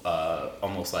through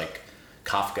almost like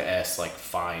Kafka-esque like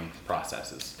fine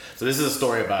processes. So this is a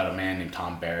story about a man named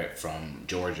Tom Barrett from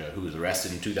Georgia who was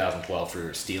arrested in 2012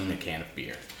 for stealing a can of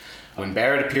beer. When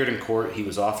Barrett appeared in court, he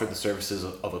was offered the services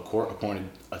of a court-appointed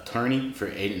attorney for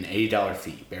an $80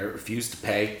 fee. Barrett refused to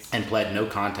pay and pled no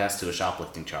contest to a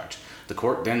shoplifting charge. The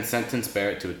court then sentenced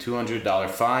Barrett to a $200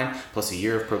 fine plus a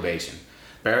year of probation.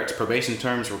 Barrett's probation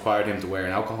terms required him to wear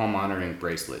an alcohol monitoring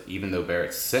bracelet, even though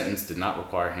Barrett's sentence did not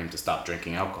require him to stop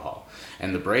drinking alcohol.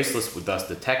 And the bracelets would thus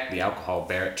detect the alcohol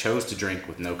Barrett chose to drink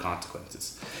with no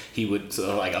consequences. He would,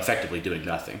 effectively doing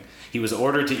nothing. He was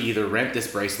ordered to either rent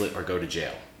this bracelet or go to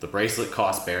jail. The bracelet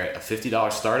cost Barrett a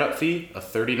 $50 startup fee, a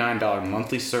 $39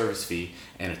 monthly service fee,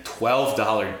 and a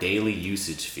 $12 daily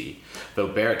usage fee. Though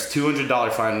Barrett's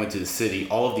 $200 fine went to the city,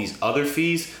 all of these other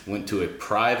fees went to a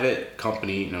private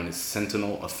company known as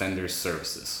Sentinel Offender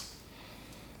Services.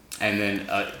 And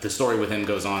then the story with him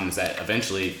goes on is that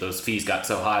eventually those fees got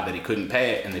so high that he couldn't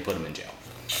pay it, and they put him in jail.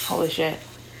 Holy shit.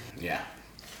 Yeah.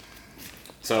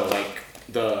 So like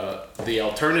the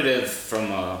alternative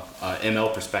from a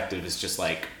ML perspective is just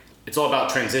like it's all about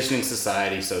transitioning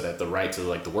society so that the rights of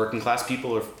like the working class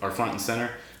people are front and center.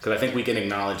 Because I think we can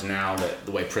acknowledge now that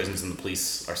the way prisons and the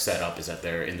police are set up is that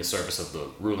they're in the service of the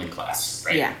ruling class,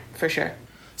 right? Yeah, for sure.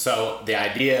 So the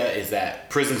idea is that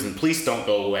prisons and police don't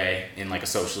go away in like a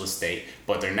socialist state,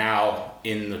 but they're now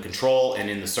in the control and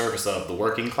in the service of the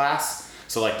working class.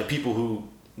 So like the people who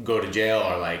go to jail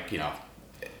are like, you know,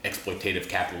 exploitative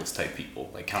capitalist type people,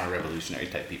 like counter-revolutionary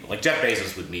type people. Like Jeff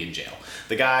Bezos would be in jail.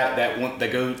 The guy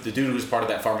the dude who was part of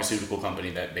that pharmaceutical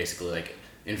company that basically like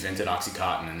invented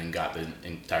OxyContin and then got the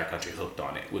entire country hooked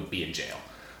on it would be in jail.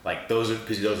 Like those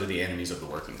are the enemies of the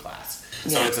working class.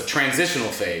 So it's a transitional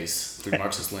phase through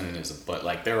Marxist-Leninism, but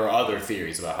like there are other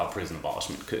theories about how prison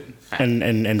abolishment could happen.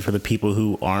 And for the people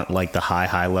who aren't like the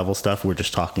high level stuff, we're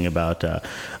just talking about.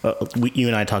 You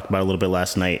and I talked about it a little bit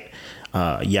last night.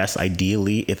 Yes,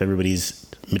 ideally, if everybody's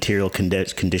material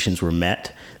conditions were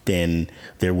met, then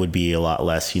there would be a lot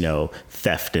less, you know,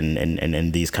 theft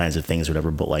and these kinds of things or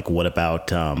whatever. But like, what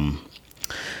about,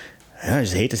 I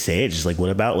just hate to say it, just like, what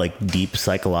about like deep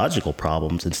psychological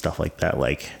problems and stuff like that?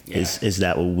 Like, is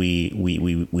that what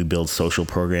we build social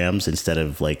programs instead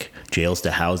of like jails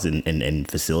to house and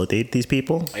facilitate these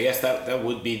people? I guess that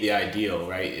would be the ideal,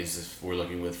 right? Is if we're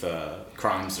looking with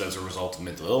crimes as a result of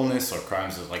mental illness or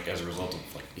crimes as a result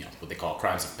of like, you know, what they call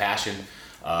crimes of passion.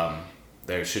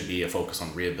 There should be a focus on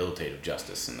rehabilitative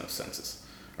justice in those senses,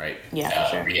 right? Yeah,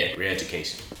 for sure.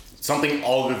 Re-education. Something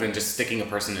other than just sticking a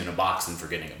person in a box and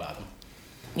forgetting about them.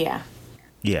 Yeah.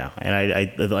 Yeah, and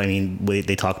I mean,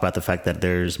 they talk about the fact that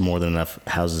there's more than enough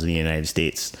houses in the United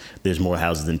States. There's more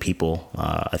houses than people.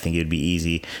 I think it would be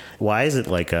easy. Why is it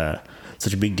like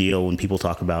such a big deal when people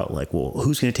talk about like, well,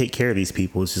 who's going to take care of these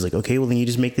people? It's just like, okay, well then you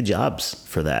just make the jobs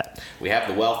for that. We have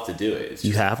the wealth to do it.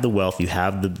 You have the wealth. You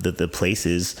have the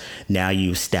places. Now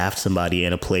you staffed somebody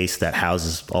in a place that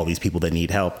houses all these people that need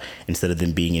help instead of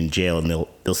them being in jail, and they'll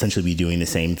essentially be doing the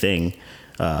same thing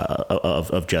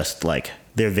of just like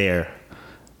they're there.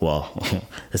 Well,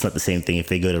 it's not the same thing. If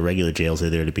they go to regular jails,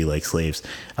 they're there to be like slaves.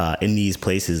 In these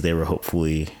places, there will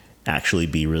hopefully actually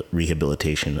be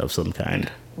rehabilitation of some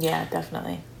kind. Yeah,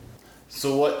 definitely.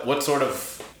 So what sort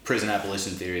of prison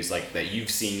abolition theories like that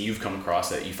you've come across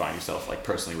that you find yourself like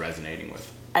personally resonating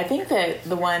with? I think that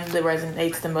the one that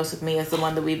resonates the most with me is the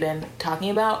one that we've been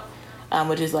talking about,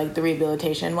 which is like the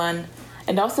rehabilitation one.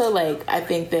 And also like I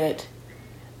think that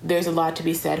there's a lot to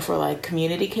be said for like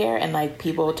community care and like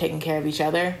people taking care of each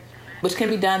other, which can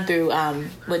be done through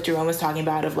what Jerome was talking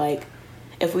about of like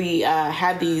if we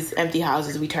had these empty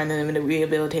houses, we turn them into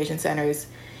rehabilitation centers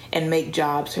and make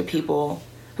jobs for people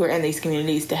who are in these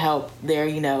communities to help their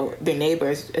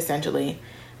neighbors essentially.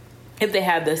 If they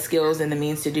have the skills and the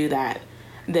means to do that,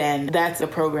 then that's a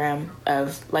program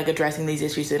of like addressing these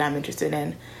issues that I'm interested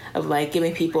in, of like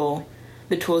giving people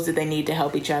the tools that they need to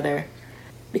help each other.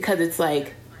 Because it's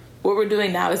like, what we're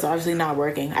doing now is obviously not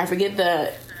working. I forget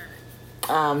the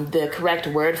correct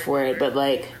word for it, but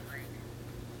like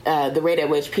the rate at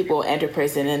which people enter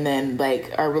prison and then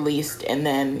like are released and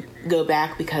then go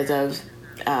back because of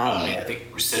I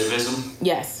think recidivism.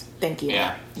 Yes, thank you.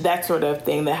 Yeah. That sort of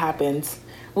thing that happens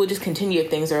will just continue if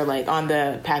things are like on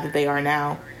the path that they are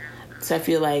now. So I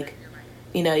feel like,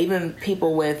 even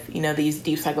people with, these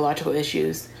deep psychological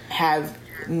issues have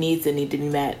needs that need to be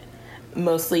met,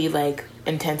 mostly like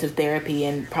intensive therapy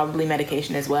and probably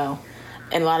medication as well.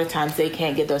 And a lot of times they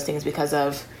can't get those things because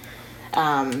of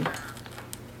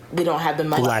they don't have the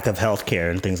money. Lack of health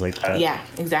care and things like that. Yeah,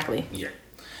 exactly. Yeah.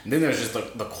 And then there's just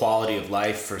the quality of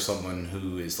life for someone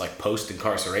who is like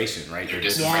post-incarceration, right? They're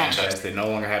disenfranchised. They no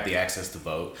longer have the access to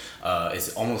vote.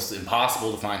 It's almost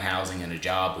impossible to find housing and a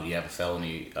job when you have a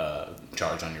felony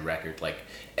charge on your record. Like,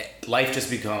 life just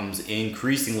becomes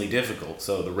increasingly difficult.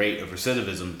 So the rate of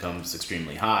recidivism becomes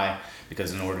extremely high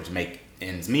because in order to make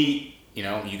ends meet,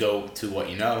 you go to what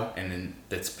you know, and in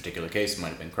this particular case, it might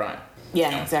have been crime.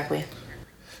 Yeah, exactly.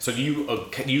 So do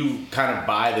you kind of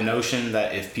buy the notion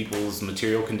that if people's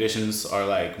material conditions are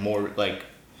like more like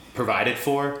provided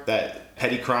for, that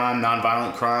petty crime,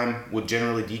 nonviolent crime would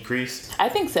generally decrease? I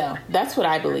think so. That's what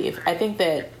I believe. I think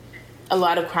that a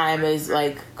lot of crime is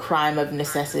like crime of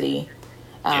necessity,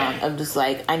 of just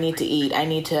like, I need to eat, I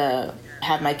need to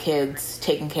have my kids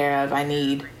taken care of, I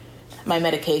need my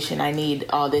medication, I need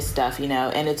all this stuff,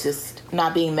 and it's just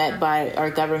not being met by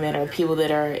our government or people that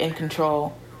are in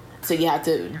control. So you have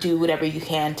to do whatever you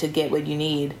can to get what you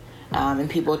need. And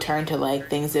people turn to like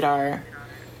things that are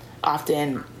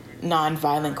often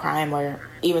non-violent crime or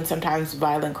even sometimes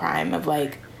violent crime of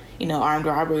like, armed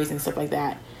robberies and stuff like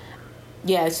that.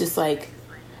 Yeah, it's just like,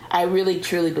 I really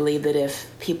truly believe that if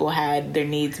people had their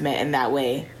needs met in that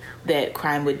way, that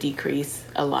crime would decrease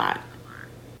a lot.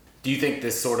 Do you think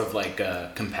this sort of like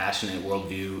compassionate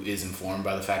worldview is informed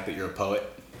by the fact that you're a poet?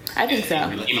 I think so.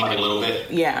 Even like a little bit.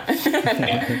 Yeah.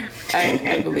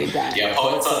 I believe that. Yeah,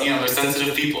 poets, they're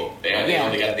sensitive people. They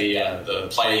got the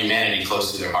plight of humanity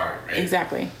close to their heart, right?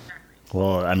 Exactly.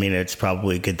 Well, I mean, it's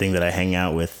probably a good thing that I hang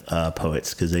out with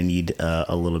poets because they need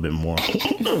a little bit more,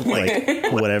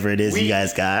 like whatever it is you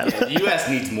guys got. The U.S.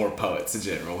 needs more poets in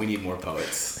general. We need more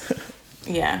poets.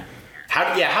 Yeah.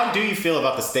 How do you feel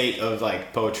about the state of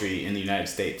like poetry in the United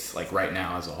States, like right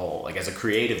now as a whole, like as a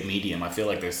creative medium? I feel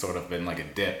like there's sort of been like a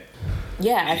dip.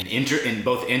 Yeah. In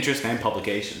both interest and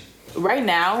publication. Right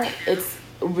now, it's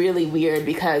really weird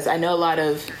because I know a lot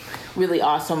of really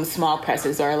awesome small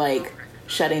presses are like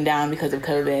shutting down because of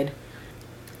COVID.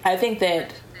 I think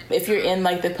that if you're in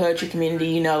like the poetry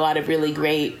community, a lot of really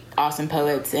great, awesome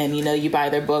poets, and you buy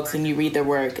their books and you read their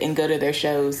work and go to their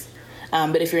shows.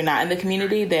 But if you're not in the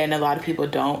community, then a lot of people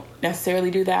don't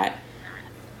necessarily do that.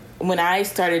 When I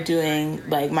started doing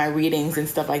like my readings and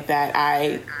stuff like that,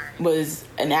 I was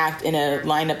an act in a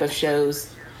lineup of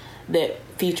shows that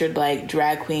featured like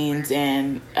drag queens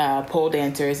and pole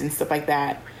dancers and stuff like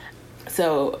that.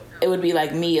 So it would be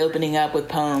like me opening up with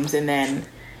poems and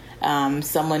then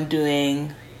someone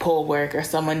doing pole work or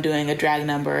someone doing a drag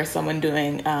number or someone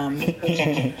doing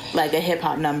like a hip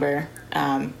hop number.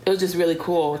 It was just really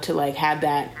cool to like have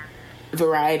that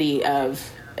variety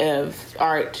of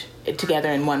art together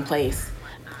in one place.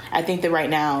 I think that right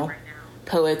now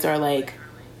poets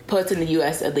in the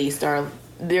US at least are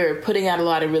they're putting out a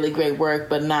lot of really great work,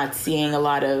 but not seeing a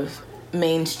lot of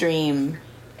mainstream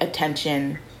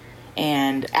attention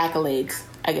and accolades,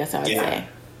 I guess I would say.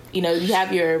 You know, you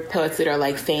have your poets that are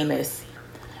like famous,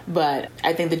 but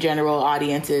I think the general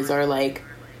audiences are like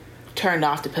turned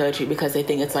off to poetry because they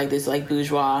think it's like this like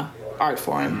bourgeois art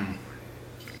form.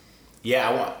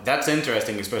 Yeah, that's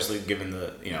interesting, especially given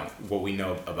the, you know, what we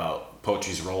know about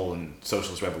poetry's role in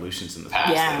socialist revolutions in the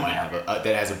past. Yeah. That might have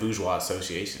that has a bourgeois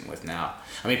association with now.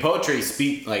 I mean, poetry,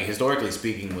 historically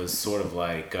speaking, was sort of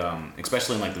like,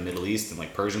 especially in like the Middle East and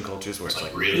like Persian cultures, where it's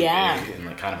like really big and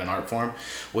like kind of an art form,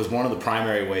 was one of the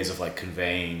primary ways of like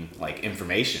conveying like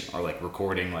information or like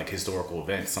recording like historical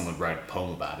events. Someone would write a poem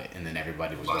about it, and then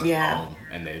everybody would read the poem,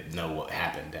 and they'd know what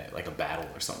happened at like a battle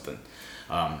or something.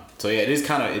 So yeah, it is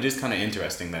kind of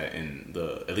interesting that in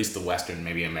at least the Western,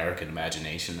 maybe American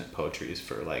imagination, that poetry is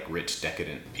for like rich,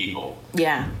 decadent people.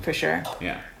 Yeah, for sure.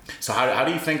 Yeah. So how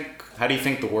do you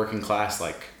think the working class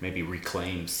like maybe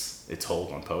reclaims its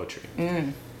hold on poetry?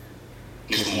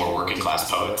 Just more working class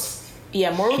poets.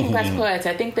 Yeah, more working class poets.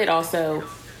 I think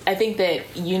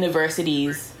that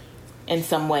universities in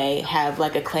some way have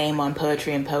like a claim on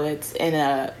poetry and poets in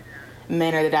a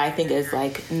manner that I think is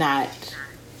like not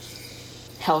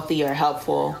healthy or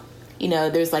helpful. You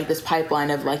know, there's like this pipeline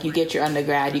of like, you get your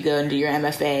undergrad, you go and do your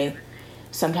MFA,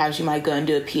 sometimes you might go and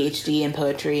do a PhD in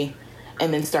poetry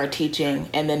and then start teaching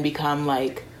and then become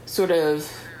like sort of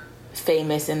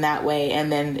famous in that way,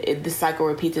 and then the cycle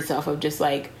repeats itself of just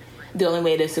like the only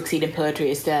way to succeed in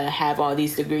poetry is to have all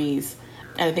these degrees,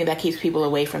 and I think that keeps people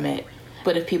away from it.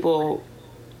 But if people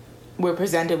were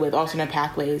presented with alternate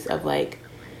pathways of like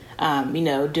you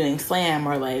know, doing slam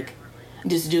or like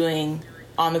just doing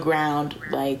on the ground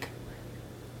like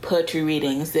poetry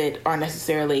readings that aren't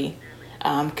necessarily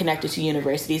connected to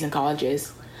universities and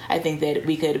colleges, I think that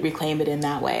we could reclaim it in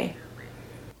that way.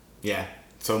 Yeah,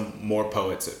 so more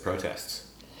poets at protests.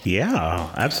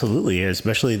 Yeah, absolutely.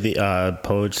 Especially the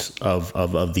poets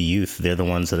of the youth. They're the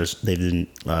ones that they've been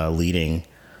leading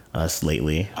us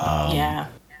lately.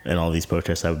 And all these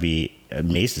protests, I would be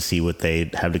amazed to see what they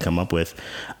have to come up with.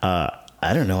 I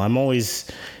don't know. I'm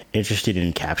always interested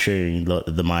in capturing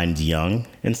the mind's young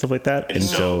and stuff like that. And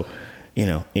so, you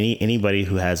know, anybody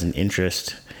who has an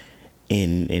interest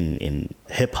in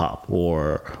hip hop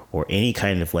or any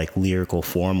kind of like lyrical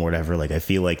form or whatever, like I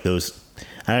feel like those,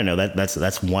 I don't know,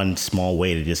 that's one small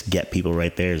way to just get people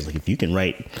right there. Is like, if you can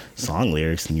write song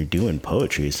lyrics, then you're doing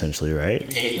poetry essentially,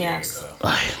 right? Yeah.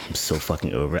 I'm so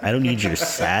fucking over it. I don't need your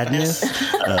sadness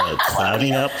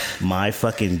clouding up my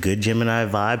fucking good Gemini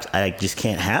vibes. I just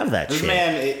can't have that this shit.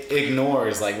 This man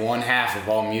ignores like one half of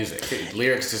all music.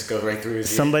 Lyrics just go right through his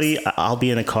Somebody, ears. I'll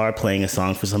be in a car playing a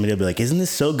song for somebody. They'll be like, "Isn't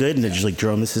this so good?" And they're just like,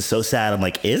 "Jerome, this is so sad." I'm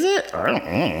like, "Is it?" I don't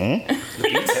know.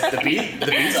 The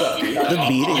beat's up. The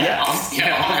beat, yeah.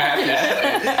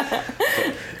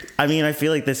 I mean, I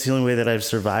feel like that's the only way that I've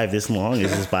survived this long is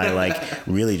just by like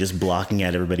really just blocking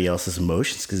out everybody else's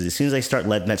emotions. Because as soon as I start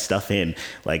letting that stuff in,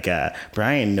 like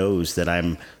Brian knows that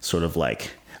I'm sort of like,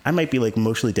 I might be like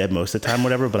emotionally dead most of the time,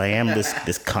 whatever, but I am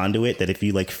this conduit that if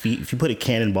you like if you put a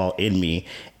cannonball in me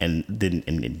and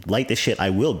then light the shit, I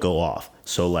will go off.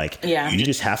 So like, you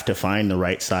just have to find the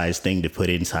right size thing to put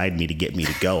inside me to get me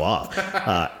to go off,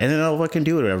 and then I'll fucking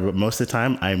do it. Whatever. But most of the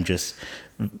time, I'm just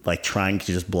like trying to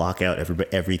just block out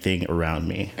everything around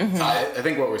me. Mm-hmm. I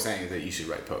think what we're saying is that you should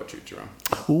write poetry, Jerome.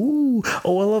 Ooh, I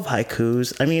love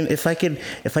haikus. I mean, if I could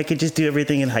just do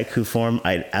everything in haiku form,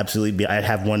 I'd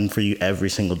have one for you every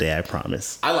single day. I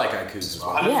promise. I like haikus as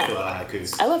well. How do you feel about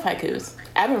haikus? I love haikus.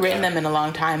 I haven't written them in a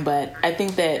long time, but I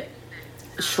think that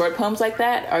short poems like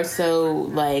that are so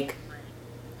like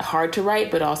hard to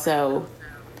write, but also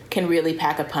can really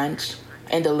pack a punch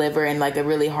and deliver in like a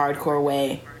really hardcore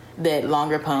way that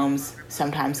longer poems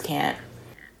sometimes can't.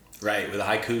 Right, with a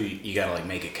haiku, you gotta like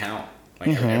make it count, like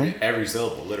every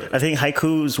syllable, literally. I think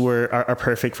haikus are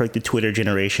perfect for like the Twitter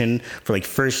generation, for like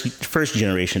first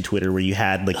generation Twitter, where you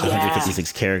had like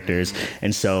 156 characters,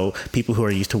 and so people who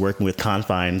are used to working with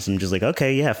confines and just like,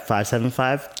 okay,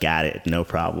 575, got it, no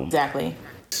problem. Exactly.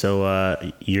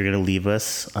 So you're gonna leave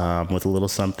us with a little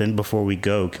something before we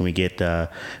go. Can we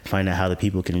find out how the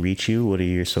people can reach you? What are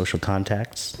your social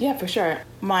contacts? Yeah, for sure.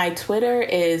 My Twitter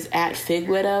is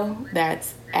 @FigWidow.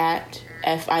 That's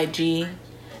 @FigWidow.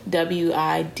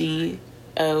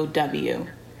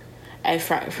 I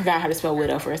forgot how to spell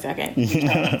widow for a second.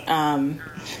 And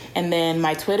then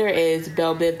my Twitter is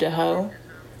BelleBivDaho.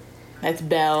 That's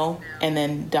Bell and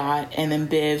then dot and then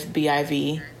Biv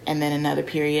BIV and then another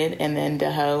period and then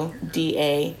Dahoe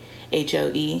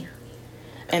DAHOE.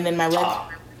 And then my web.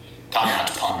 Top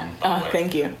notch pun. Oh,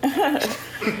 thank you.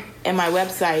 And my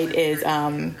website is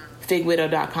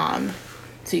figwidow.com.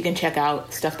 So you can check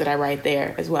out stuff that I write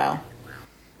there as well.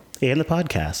 And the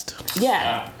podcast.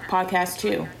 Yeah, podcast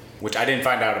too. Which I didn't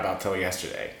find out about till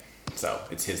yesterday. So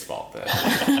it's his fault.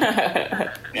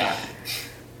 That Yeah.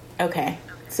 Okay,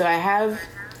 so I have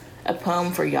a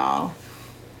poem for y'all.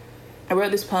 I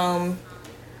wrote this poem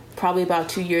probably about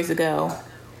 2 years ago,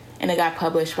 and it got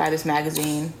published by this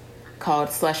magazine called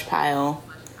Slush Pile.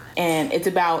 And it's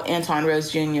about Anton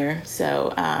Rose Jr.,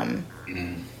 so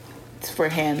it's for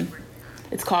him.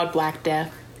 It's called Black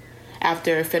Death,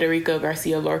 after Federico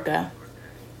Garcia Lorca.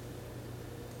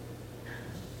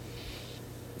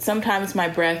 Sometimes my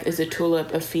breath is a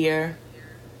tulip of fear,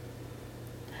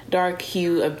 dark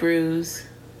hue of bruise,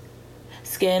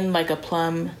 skin like a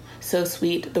plum, so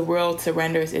sweet the world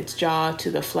surrenders its jaw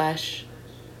to the flesh.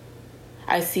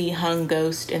 I see hung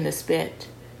ghost in the spit.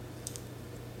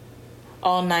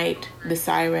 All night the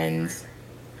sirens,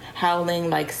 howling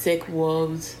like sick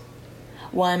wolves,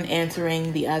 one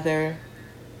answering the other.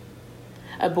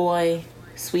 A boy,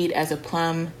 sweet as a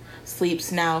plum,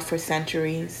 sleeps now for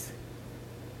centuries.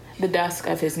 The dusk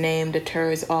of his name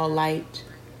deters all light.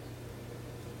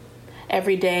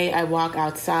 Every day I walk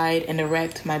outside and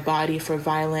erect my body for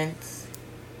violence.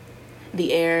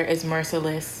 The air is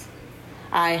merciless.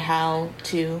 I howl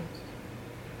too.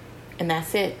 And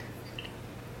that's it.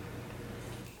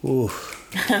 Oof.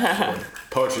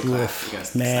 poetry class.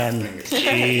 against the Man, South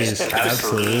Fingers. jeez,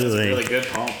 absolutely. Really good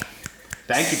poem.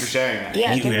 Thank you for sharing that. Yeah,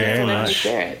 Thank you very for letting me much.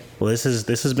 share it. Well, this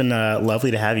has been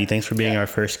lovely to have you. Thanks for being our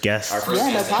first guest. Our first Yeah,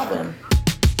 no guest. problem.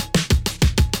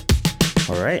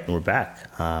 All right, we're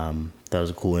back. That was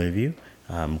a cool interview.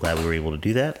 I'm glad we were able to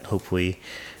do that. Hopefully,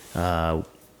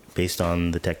 based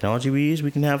on the technology we use,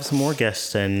 we can have some more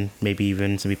guests and maybe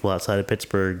even some people outside of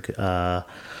Pittsburgh.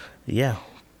 Yeah,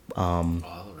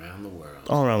 All around the world.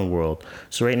 all around the world.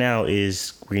 So right now we're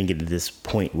gonna get to this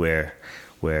point where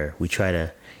we try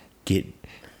to get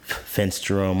Fence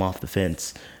Jerome off the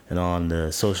fence and on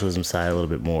the socialism side a little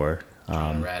bit more.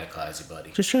 Radicalize you,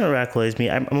 buddy. Just trying to radicalize me.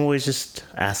 I'm always just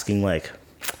asking, like,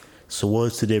 so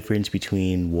what's the difference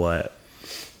between what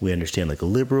we understand like a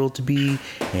liberal to be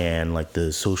and like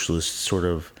the socialist sort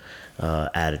of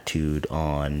attitude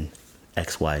on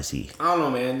XYZ? I don't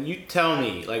know, man. You tell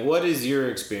me. Like, what is your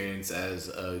experience as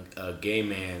a gay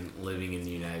man living in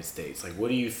the United States? Like, what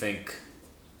do you think?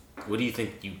 What do you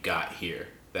think you got here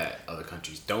that other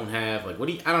countries don't have? Like,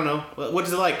 I don't know. What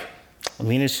is it like? I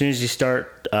mean, as soon as you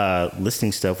start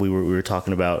listing stuff, we were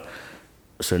talking about.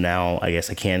 So now I guess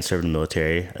I can serve in the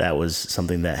military. That was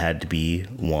something that had to be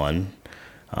one,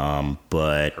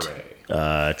 but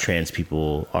trans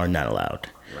people are not allowed.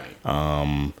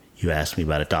 Right. You asked me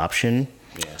about adoption.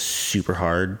 Yeah. Super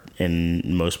hard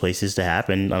in most places to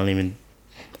happen.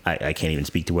 I can't even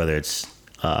speak to whether it's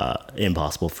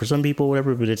impossible for some people,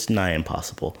 whatever, but it's nigh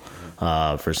impossible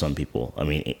for some people. I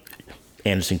mean,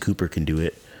 Anderson Cooper can do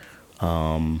it, but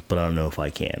I don't know if I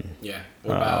can. Yeah.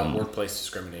 What about workplace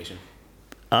discrimination?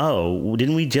 Oh,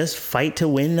 didn't we just fight to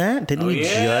win that? Didn't we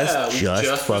just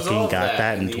fucking resolved got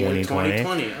that in the year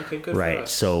 2020? Okay, good. Right. For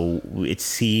us. So it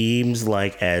seems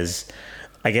like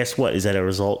I guess what is that a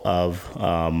result of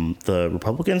the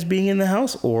Republicans being in the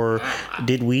House, or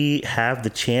did we have the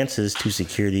chances to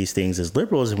secure these things as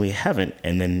liberals and we haven't?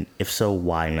 And then if so,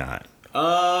 why not?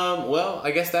 Well,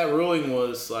 I guess that ruling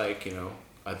was like,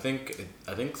 I think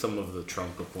some of the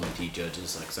Trump appointee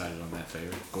judges like sided on that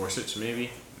favor. Gorsuch, maybe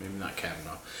not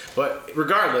Kavanaugh. But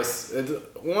regardless,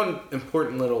 one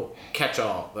important little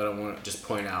catch-all that I want to just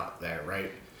point out there,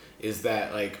 right, is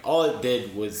that like all it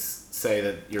did was say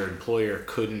that your employer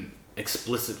couldn't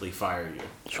explicitly fire you.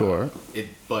 Sure.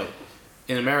 But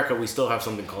in America, we still have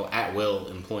something called at-will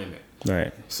employment.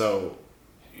 Right. So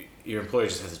your employer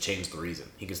just has to change the reason.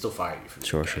 He can still fire you for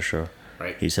Sure.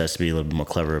 Right? He just has to be a little bit more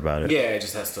clever about it. Yeah, it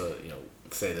just has to,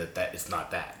 say that it's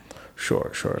not that.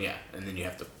 Sure. Yeah, and then you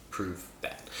have to prove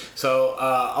that. So,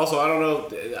 also, I don't know,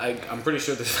 I'm pretty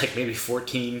sure there's like maybe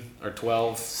 14 or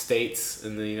 12 states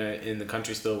in the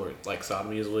country still where like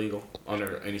sodomy is illegal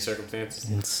under any circumstances.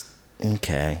 It's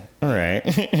okay. All right.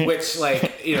 Which, like,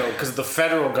 because the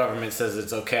federal government says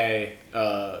it's okay,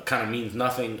 kind of means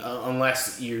nothing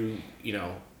unless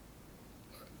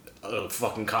a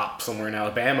fucking cop somewhere in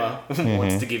Alabama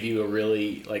wants to give you a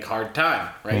really like hard time,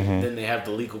 right? Then they have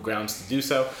the legal grounds to do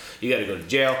so. You got to go to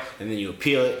jail, and then you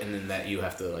appeal it, and then that you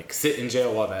have to like sit in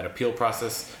jail while that appeal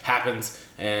process happens.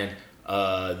 And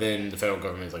then the federal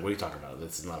government is like, what are you talking about?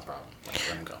 This is not a problem. Like,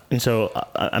 let them go. And so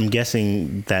I'm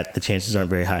guessing that the chances aren't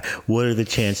very high. What are the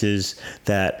chances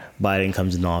that Biden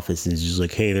comes into office and is just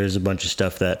like, hey, there's a bunch of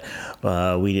stuff that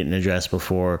we didn't address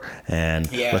before,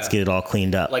 and let's get it all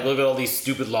cleaned up? Like, look at all these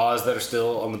stupid laws that are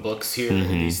still on the books here in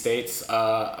these states.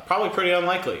 Probably pretty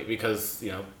unlikely because,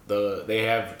 you know, they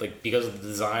have, like, because of the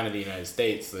design of the United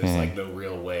States, there's like no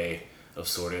real way of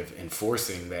sort of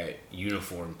enforcing that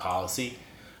uniform policy.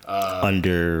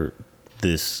 Under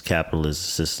this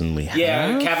capitalist system we have.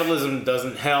 Yeah, capitalism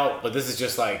doesn't help, but this is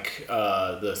just like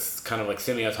this kind of like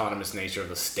semi-autonomous nature of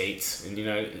the states in the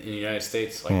United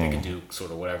States. Like they can do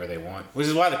sort of whatever they want, which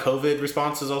is why the COVID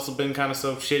response has also been kind of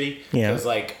so shitty. Yeah, because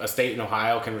like a state in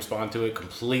Ohio can respond to it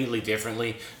completely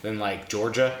differently than like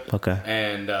Georgia. Okay,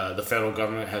 and the federal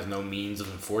government has no means of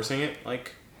enforcing it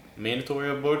like mandatory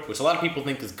abort, which a lot of people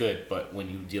think is good, but when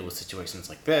you deal with situations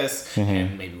like this,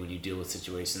 and maybe when you deal with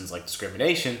situations like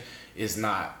discrimination, is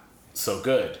not so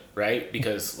good, right?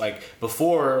 Because like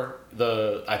before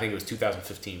I think it was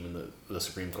 2015 when the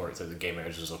Supreme Court said that gay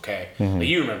marriage was okay. Like,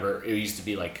 you remember, it used to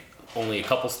be like only a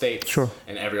couple states, sure,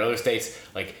 and every other state's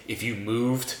like if you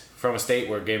moved from a state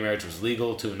where gay marriage was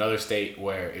legal to another state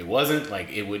where it wasn't,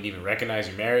 like it wouldn't even recognize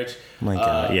your marriage. My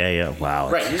God, yeah, wow.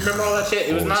 Right, you remember all that shit?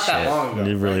 It was not that long ago.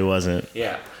 It really wasn't.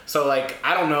 Yeah. So, like,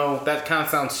 I don't know. That kind of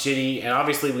sounds shitty. And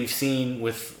obviously, we've seen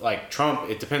with, like, Trump,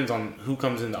 it depends on who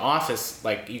comes into office.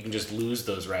 Like, you can just lose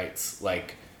those rights,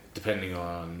 like, depending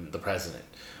on the president.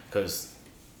 Because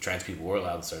trans people were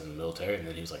allowed to serve in the military. And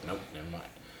then he was like, nope, never mind.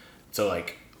 So,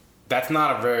 like, that's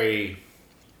not a very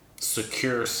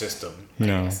secure system, I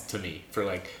guess, to me, for,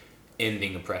 like,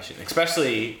 ending oppression.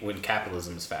 Especially when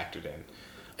capitalism is factored in.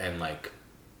 And, like,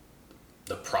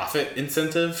 the profit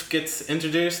incentive gets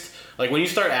introduced. Like, when you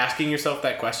start asking yourself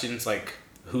that question, it's like,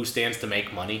 who stands to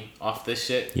make money off this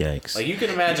shit? Yikes. Like, you can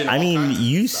imagine. I mean,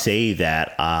 you say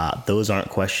that those aren't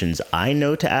questions I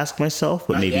know to ask myself,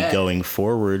 but maybe going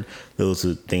forward, those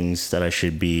are things that I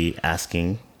should be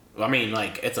asking. I mean,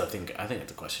 like, I think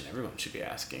it's a question everyone should be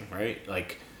asking, right?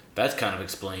 Like, that kind of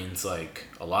explains, like,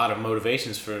 a lot of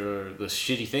motivations for the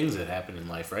shitty things that happen in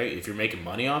life, right? If you're making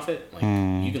money off it, like,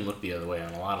 you can look the other way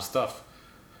on a lot of stuff.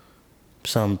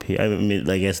 Some people, I mean,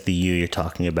 I guess the you're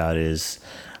talking about is...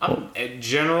 I'm a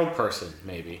general person,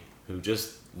 maybe, who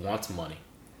just wants money.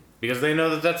 Because they know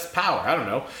that that's power. I don't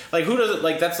know. Like, who doesn't...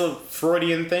 Like, that's a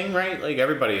Freudian thing, right? Like,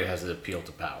 everybody has an appeal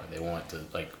to power. They want to,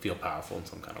 like, feel powerful in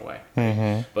some kind of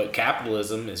way. But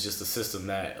capitalism is just a system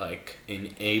that, like,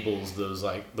 enables those,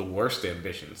 like, the worst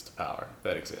ambitions to power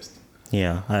that exist.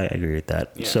 Yeah, I agree with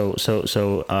that. Yeah. So,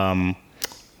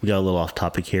 we got a little off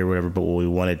topic here, whatever, but what we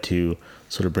wanted to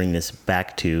sort of bring this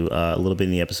back to, a little bit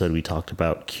in the episode, we talked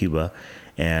about Cuba,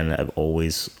 and I've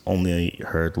always only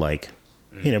heard, like,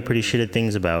 you know, pretty shitty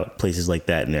things about places like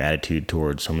that and their attitude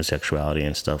towards homosexuality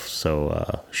and stuff.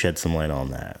 So, shed some light on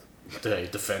that. To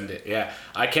defend it, yeah,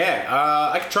 I can.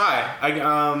 I can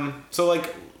try. So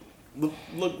like,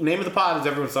 look, name of the pod is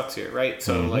Everyone Sucks Here, right?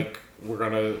 So like, we're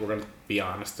gonna be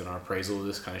honest in our appraisal of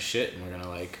this kind of shit, and we're gonna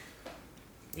like,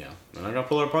 you know, we're not gonna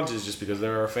pull our punches just because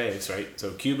they're our faves, right?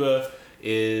 So Cuba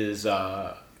is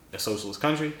a socialist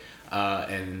country,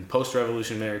 and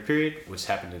post-revolutionary period, which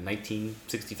happened in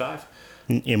 1965.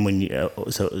 And when you,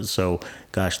 so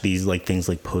gosh, these like things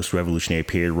like post-revolutionary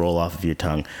period roll off of your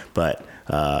tongue, but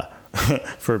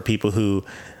for people who,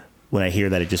 when I hear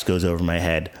that, it just goes over my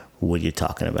head. What are you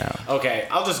talking about? Okay,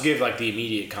 I'll just give like the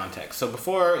immediate context. So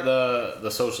before the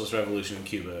socialist revolution in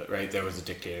Cuba, right, there was a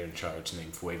dictator in charge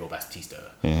named Fuego Batista,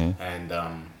 and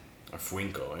or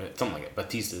Fuenco, something like it.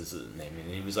 Batista's the name,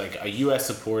 and he was like a U.S.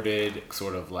 supported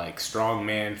sort of like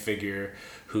strongman figure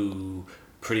who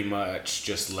pretty much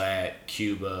just let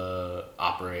Cuba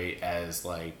operate as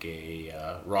like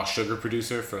a raw sugar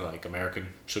producer for like American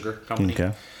Sugar Company.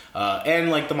 Okay. And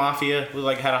like the mafia was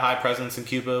like had a high presence in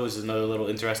Cuba, which is another little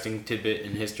interesting tidbit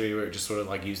in history where it just sort of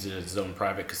like used it as its own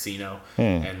private casino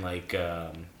and like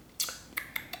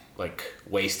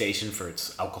way station for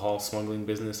its alcohol smuggling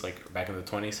business, like back in the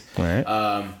 1920s.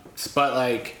 Right. But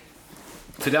like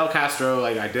Fidel Castro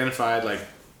like identified like,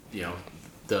 you know,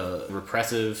 the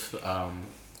repressive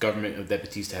government that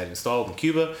Batista had installed in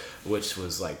Cuba, which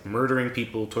was like murdering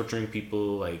people, torturing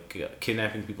people, like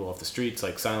kidnapping people off the streets,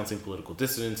 like silencing political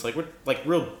dissidents, like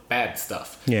real bad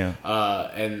stuff. Yeah.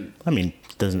 And I mean,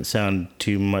 doesn't sound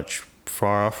too much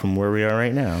far off from where we are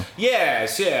right now. Yeah,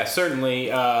 certainly.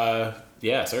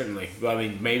 Yeah, certainly. Well, I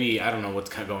mean, maybe I don't know what's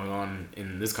kind of going on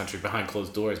in this country behind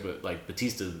closed doors, but like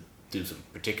Batista do some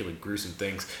particularly gruesome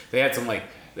things. They had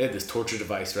this torture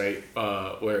device, right,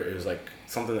 where it was like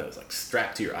something that was like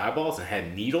strapped to your eyeballs and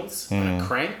had needles on a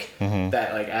crank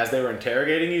that, like, as they were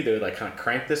interrogating you, they would like kind of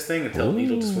crank this thing until the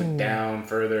needle just went down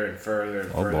further and further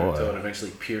and further until it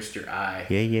eventually pierced your eye.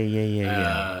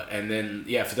 Yeah. And then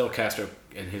Fidel Castro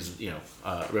and his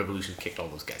revolution kicked all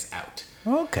those guys out.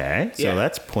 Okay, so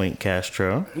that's Point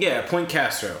Castro. Yeah, Point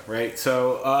Castro, right?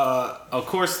 So, of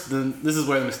course, this is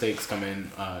where the mistakes come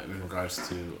in regards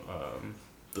to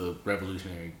the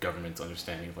revolutionary government's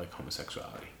understanding of like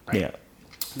homosexuality, right? Yeah.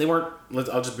 They weren't.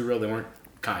 I'll just be real. They weren't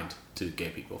kind to gay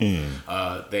people.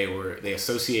 They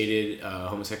associated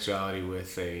homosexuality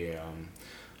with a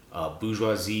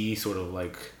bourgeoisie sort of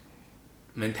like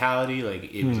mentality.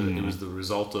 Like it was the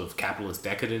result of capitalist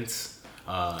decadence.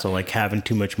 So like having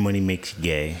too much money makes you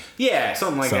gay. Yeah,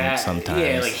 something like that. Sometimes.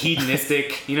 Yeah, like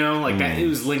hedonistic, like that. It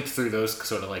was linked through those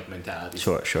sort of like mentalities.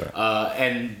 Sure.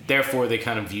 And therefore they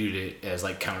kind of viewed it as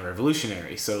like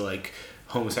counter-revolutionary. So like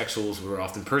homosexuals were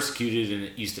often persecuted, and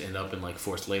it used to end up in like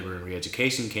forced labor and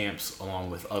re-education camps along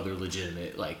with other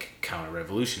legitimate like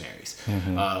counter-revolutionaries,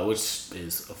 which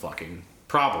is a fucking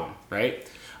problem, right?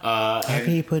 How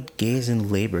can you put gays in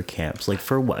labor camps? Like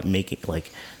for what? Make it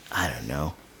like, I don't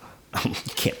know. You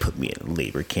can't put me in a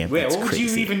labor camp. Yeah, that's what would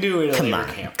crazy. you even do in a labor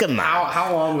camp? Come on.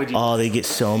 How long would you? Oh, they get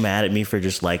so mad at me for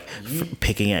just like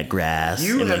picking at grass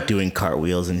and like doing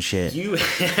cartwheels and shit.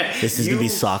 This is gonna be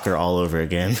soccer all over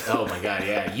again. Oh my god,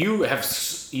 yeah. You have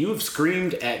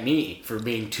screamed at me for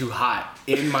being too hot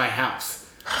in my house.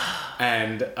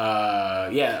 And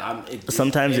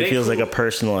sometimes it feels cool. Like a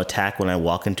personal attack when I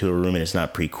walk into a room and it's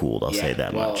not pre-cooled. I'll say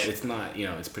that much. Well, it's not.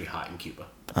 It's pretty hot in Cuba.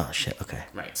 Oh shit. Okay.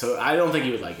 Right. So I don't think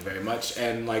you would like it very much,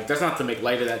 and like that's not to make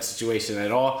light of that situation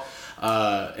at all.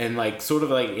 And like sort of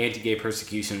like anti-gay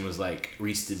persecution was like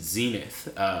reached its zenith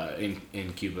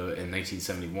in Cuba in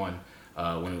 1971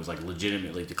 when it was like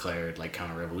legitimately declared like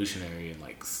counter-revolutionary and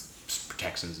like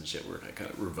protections and shit were like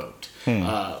revoked.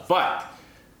 But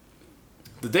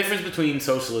the difference between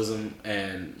socialism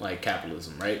and like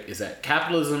capitalism, right, is that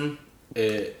capitalism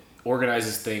it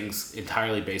organizes things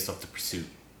entirely based off the pursuit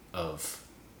of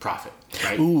profit,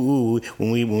 right? Ooh. When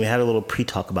we had a little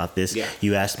pre-talk about this,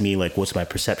 you asked me like what's my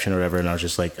perception or whatever, and I was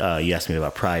just like, you asked me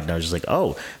about pride, and I was just like,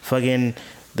 oh, fucking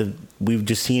we've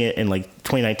just seen it in like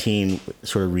 2019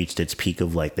 sort of reached its peak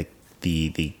of like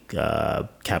the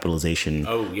capitalization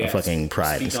of fucking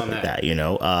pride and stuff like that.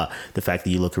 The fact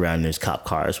that you look around and there's cop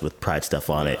cars with pride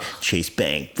stuff on it, Chase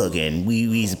Bank, fucking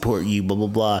we support you, blah blah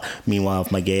blah. Meanwhile,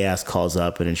 if my gay ass calls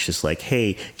up and it's just like,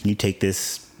 hey, can you take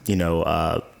this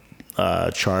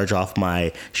charge off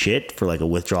my shit for like a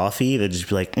withdrawal fee, they'd just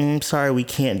be like, sorry, we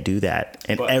can't do that.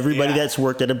 And everybody that's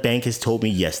worked at a bank has told me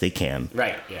yes, they can.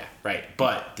 Right.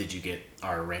 But did you get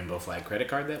our rainbow flag credit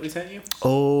card that we sent you?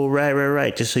 Oh,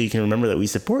 right. Just so you can remember that we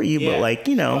support you, but like,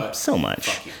 so much.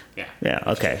 Fuck you. Yeah.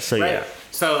 Okay. So right?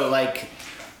 So like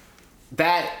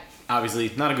that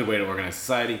obviously not a good way to organize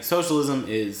society. Socialism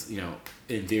is,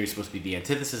 in theory supposed to be the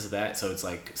antithesis of that. So it's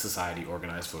like society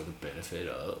organized for the benefit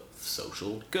of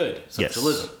social good,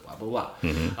 socialism, blah blah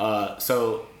blah.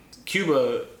 So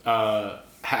Cuba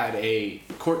had a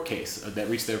court case that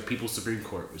reached their People's Supreme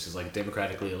Court, which is like a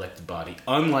democratically elected body,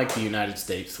 unlike the United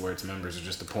States, where its members are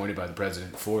just appointed by the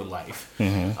president for life.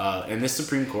 And this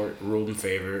Supreme Court ruled in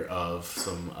favor of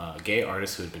some gay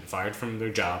artists who had been fired from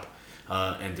their job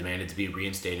and demanded to be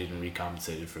reinstated and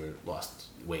recompensated for lost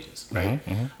wages, right?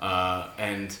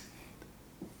 And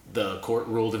the court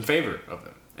ruled in favor of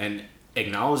them. And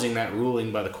acknowledging that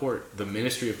ruling by the court, the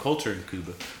Ministry of Culture in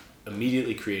Cuba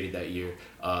immediately created that year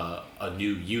a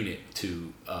new unit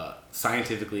to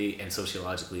scientifically and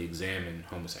sociologically examine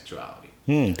homosexuality.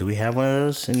 Do we have one of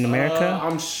those in America?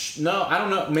 No, I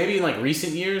don't know. Maybe in like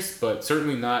recent years, but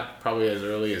certainly not probably as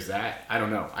early as that. I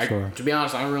don't know. To be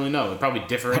honest, I don't really know. It's probably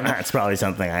different. It's probably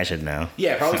something I should know.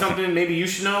 Yeah, probably something maybe you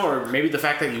should know, or maybe the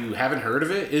fact that you haven't heard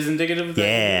of it is indicative of that.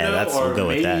 Yeah, we'll go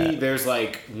with that. Maybe there's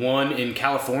like one in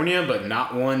California, but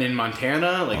not one in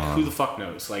Montana. Like who the fuck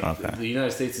knows? Like the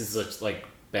United States is such like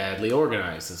badly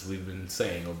organized, as we've been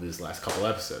saying over these last couple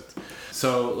episodes.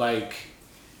 So like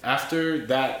after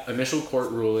that initial court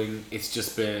ruling, it's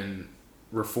just been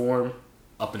reform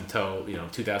up until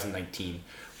 2019,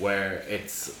 where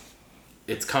it's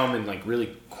come in like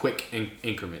really quick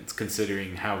increments,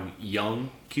 considering how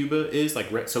young Cuba is, like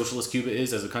socialist Cuba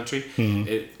is as a country.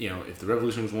 If the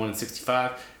revolution was won in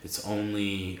 1965, it's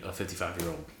only a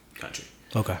 55-year-old country.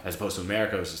 Okay. As opposed to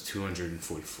America, which is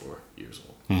 244 years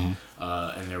old.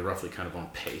 And they're roughly kind of on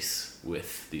pace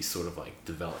with these sort of like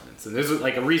developments. And there's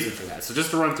like a reason for that. So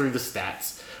just to run through the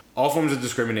stats, all forms of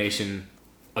discrimination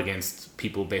against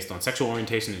people based on sexual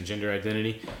orientation and gender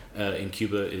identity in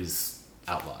Cuba is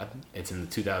outlawed. It's in the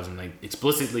 2009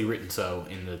 explicitly written so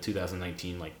in the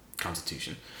 2019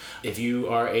 constitution. If you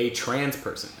are a trans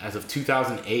person, as of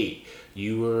 2008,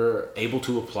 you were able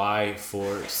to apply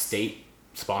for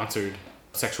state-sponsored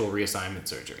sexual reassignment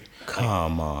surgery.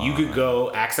 Come on. You could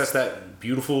go access that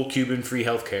beautiful Cuban free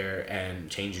healthcare and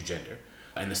change your gender,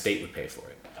 and the state would pay for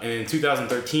it. And in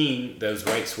 2013, those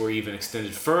rights were even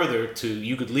extended further to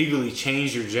you could legally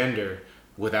change your gender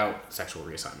without sexual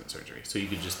reassignment surgery. So you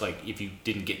could just if you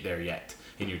didn't get there yet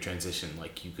in your transition,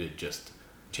 you could just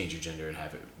change your gender and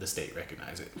have the state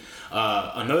recognize it.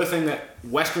 Another thing that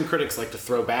Western critics like to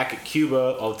throw back at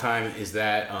Cuba all the time is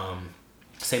that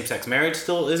same-sex marriage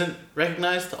still isn't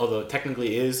recognized, although it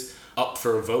technically is up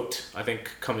for a vote, I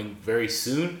think, coming very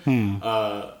soon.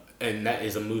 And that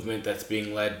is a movement that's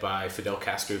being led by Fidel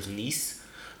Castro's niece.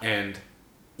 And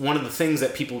one of the things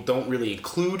that people don't really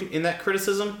include in that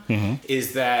criticism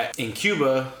is that in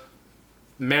Cuba,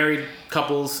 married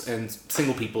couples and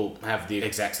single people have the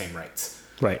exact same rights.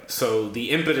 Right. So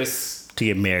the impetus to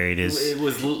get married it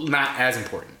was not as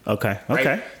important. Okay.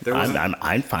 Right?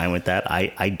 I'm fine with that.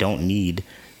 I don't need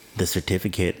the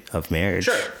certificate of marriage.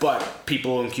 Sure, but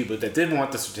people in Cuba that did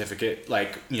want the certificate,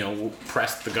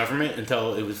 pressed the government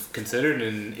until it was considered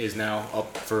and is now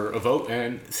up for a vote,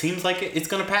 and it seems like it's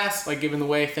going to pass, given the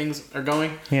way things are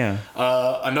going. Yeah.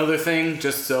 Another thing,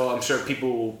 just so I'm sure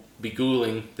people will be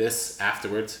Googling this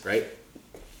afterwards, right,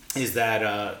 is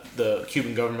that the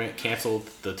Cuban government canceled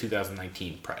the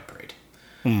 2019 Pride Parade.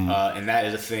 And that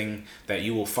is a thing that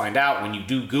you will find out when you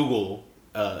do Google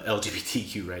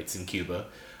LGBTQ rights in Cuba,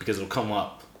 because it'll come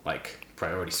up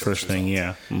priority search First thing,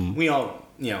 results. yeah. We all,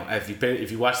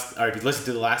 if you watched or if you listened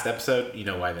to the last episode, you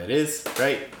know why that is,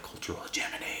 right? Cultural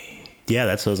hegemony. Yeah,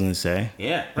 that's what I was gonna say.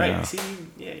 Yeah, right. Yeah. See,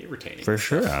 you're retaining. For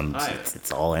sure,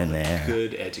 It's all in there.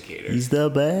 Good educator. He's the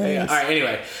best. Yeah. All right.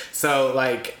 Anyway, so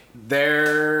I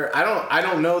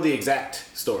don't know the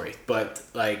exact story, but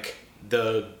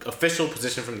the official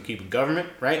position from the Cuban government,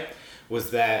 right,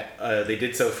 was that they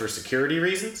did so for security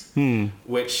reasons,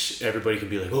 which everybody can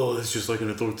be like, oh, that's just an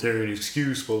authoritarian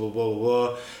excuse, blah, blah, blah,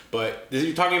 blah. But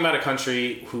you're talking about a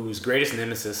country whose greatest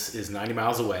nemesis is 90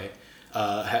 miles away.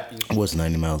 What's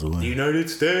 90 miles away? The United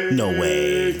States. No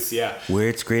way. Yeah. We're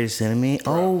its greatest enemy?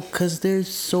 Oh, because they're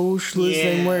socialists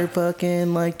and we're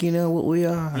fucking what we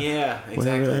are. Yeah, exactly.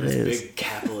 Whatever that this is. big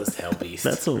capitalist hell beast.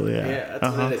 That's what we are. Yeah,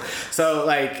 that's what it is. So,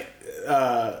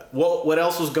 what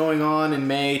else was going on in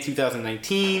May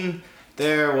 2019?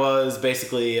 There was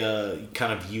basically a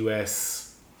kind of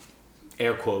U.S.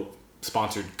 air quote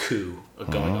sponsored coup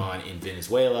going on in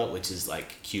Venezuela, which is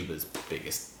Cuba's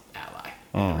biggest ally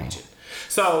in the region.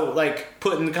 So,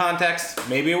 put in the context,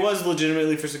 maybe it was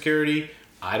legitimately for security.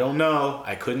 I don't know.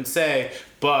 I couldn't say.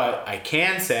 But I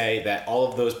can say that all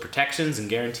of those protections and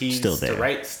guarantees still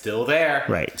there. Still there.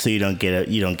 Right. So you don't get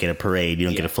a parade, you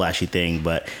don't get a flashy thing,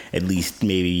 but at least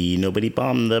maybe nobody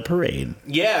bombed the parade.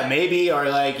 Yeah, maybe, or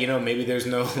maybe there's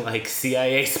no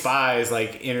CIA spies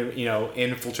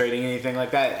infiltrating anything like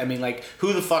that. I mean,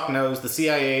 who the fuck knows? The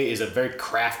CIA is a very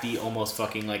crafty, almost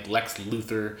fucking Lex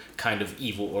Luthor kind of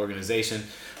evil organization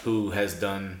who has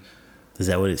done. Is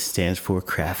that what it stands for?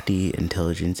 Crafty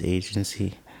Intelligence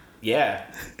Agency? Yeah,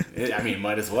 I mean,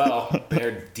 might as well.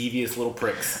 They're devious little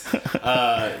pricks.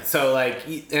 So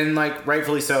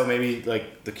rightfully so. Maybe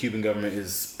the Cuban government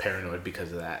is paranoid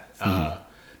because of that.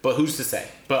 But who's to say?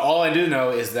 But all I do know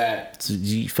is that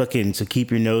so keep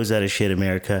your nose out of shit,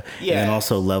 America. Yeah, and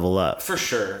also level up for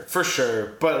sure.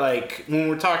 But when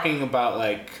we're talking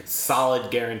about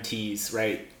solid guarantees,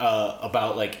 right?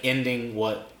 About ending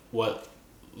what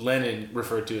Lenin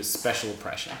referred to as special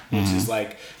oppression, which is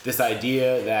this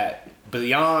idea that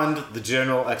beyond the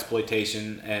general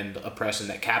exploitation and oppression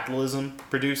that capitalism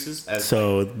produces. We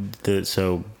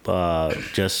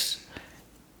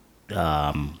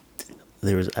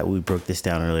broke this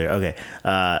down earlier. Okay,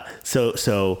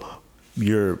 so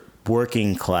you're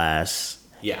working class.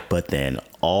 Yeah. But then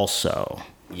also.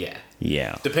 Yeah.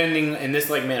 Yeah. Depending, and this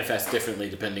manifests differently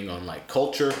depending on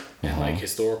culture and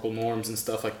historical norms and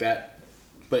stuff like that.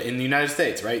 But in the United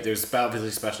States, right, there's obviously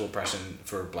special oppression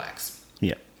for blacks.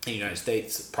 Yeah. In the United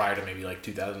States, prior to maybe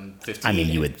 2015. I mean,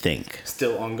 you would think.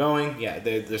 Still ongoing. Yeah,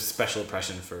 there's special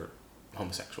oppression for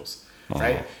homosexuals,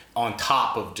 right? On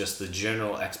top of just the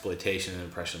general exploitation and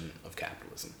oppression of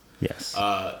capitalism. Yes.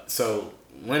 So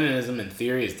Leninism, in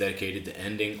theory, is dedicated to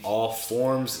ending all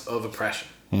forms of oppression,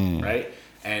 right?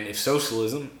 And if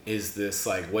socialism is this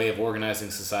way of organizing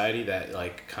society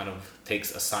that kind of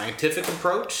takes a scientific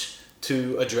approach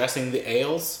to addressing the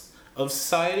ails of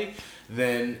society,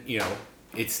 then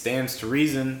it stands to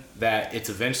reason that it's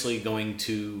eventually going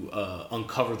to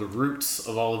uncover the roots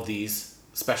of all of these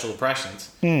special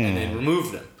oppressions and then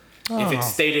remove them. If its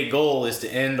stated goal is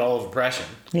to end all of oppression,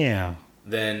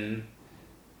 then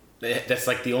that's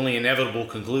like the only inevitable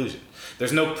conclusion.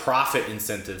 There's no profit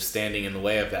incentive standing in the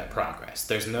way of that progress.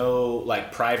 There's no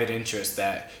like private interest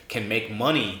that can make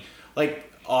money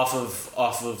like off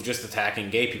of just attacking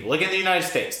gay people. Like in the United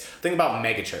States, think about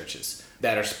mega churches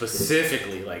that are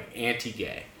specifically like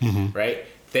anti-gay, right?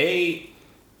 They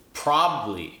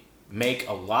probably make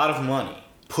a lot of money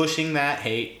pushing that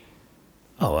hate.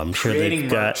 Oh, I'm sure creating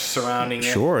they've merch got surrounding it.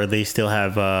 Sure, they still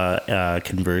have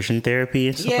conversion therapy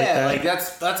and stuff like that. Yeah, like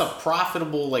that's a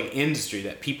profitable like industry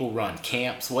that people run,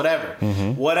 camps, whatever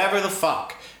the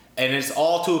fuck, and it's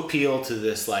all to appeal to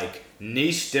this like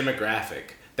niche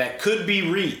demographic that could be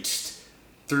reached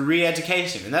through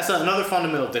re-education. And that's another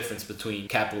fundamental difference between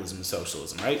capitalism and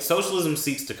socialism, right? Socialism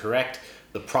seeks to correct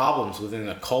the problems within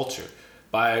a culture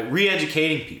by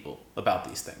re-educating people about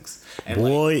these things. And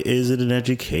boy, like, is it an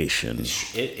education.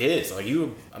 It is. Like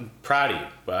I'm proud of you,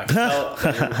 but I can tell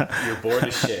that you're bored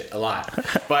as shit a lot.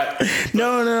 But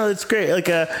no, it's great. Like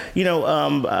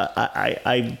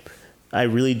I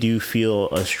really do feel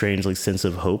a strange like sense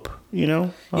of hope,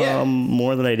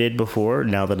 more than I did before.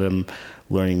 Now that I'm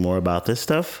learning more about this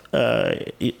stuff,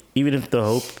 even if the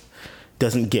hope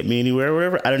doesn't get me anywhere or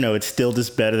whatever, I don't know. It's still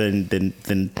just better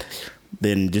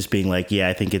than just being like, yeah,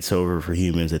 I think it's over for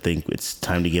humans. I think it's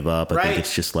time to give up. I think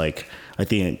it's just like, I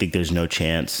think there's no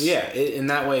chance. Yeah, in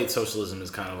that way, socialism is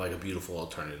kind of like a beautiful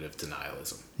alternative to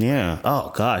nihilism. Yeah.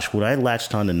 Oh, gosh. When I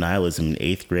latched on to nihilism in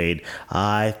 8th grade,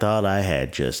 I thought I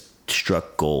had just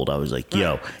struck gold. I was like,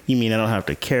 yo, you mean I don't have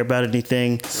to care about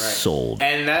anything? Right. Sold.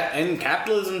 And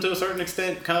capitalism, to a certain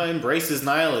extent, kind of embraces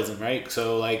nihilism, right?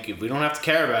 So, like, if we don't have to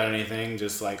care about anything,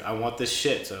 just like, I want this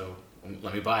shit, so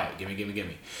let me buy it. Give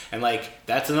me. And like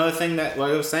that's another thing that,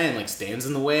 like I was saying, like stands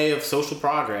in the way of social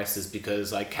progress is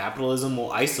because like capitalism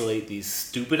will isolate these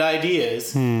stupid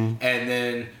ideas and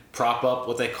then prop up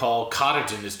what they call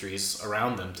cottage industries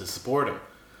around them to support them.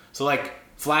 So like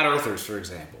flat earthers, for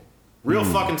example, real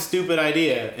fucking stupid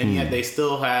idea, and yet they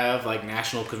still have like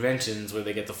national conventions where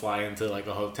they get to fly into like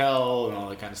a hotel and all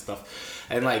that kind of stuff.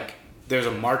 And like there's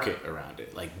a market around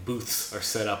it. Like booths are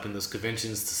set up in those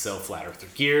conventions to sell flat earther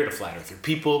gear to flat earther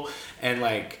people, and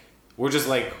like we're just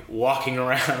like walking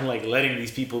around like letting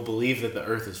these people believe that the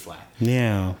earth is flat.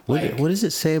 Yeah. What does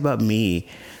it say about me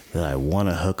that I want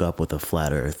to hook up with a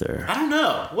flat earther? I don't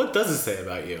know. What does it say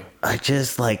about you? I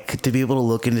just like to be able to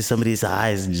look into somebody's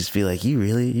eyes and just be like, you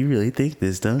really think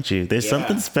this, don't you? There's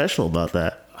something special about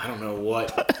that. I don't know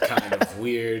what kind of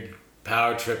weird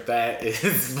power trip that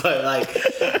is, but like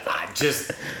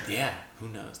who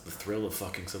knows, the thrill of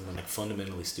fucking someone like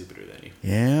fundamentally stupider than you.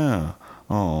 Yeah.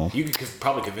 Oh, you could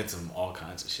probably convince them all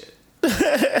kinds of shit.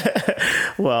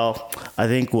 Well, I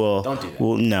think we'll don't do that.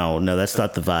 Well, no, that's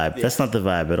not the vibe. That's not the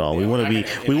vibe at all. We want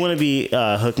to be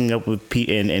hooking up with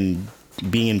people and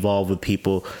being involved with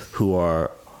people who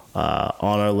are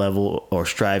on our level or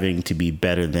striving to be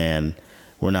better than.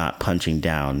 We're not punching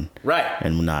down, right?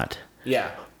 And we're not.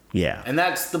 Yeah. And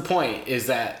that's the point, is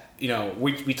that,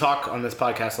 we talk on this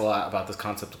podcast a lot about this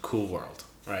concept of cool world,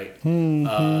 right? And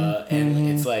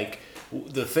it's like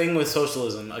the thing with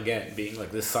socialism, again, being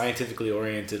like this scientifically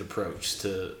oriented approach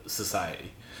to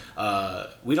society.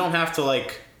 We don't have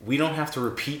to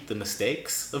repeat the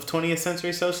mistakes of 20th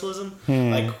century socialism,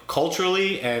 like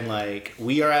culturally, and like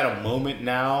we are at a moment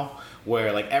now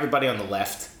where like everybody on the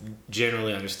left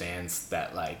generally understands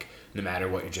that like no matter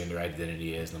what your gender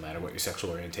identity is, no matter what your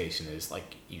sexual orientation is,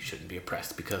 like you shouldn't be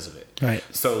oppressed because of it. Right.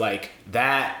 So like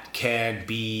that can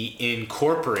be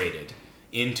incorporated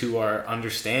into our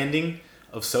understanding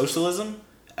of socialism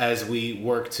as we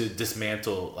work to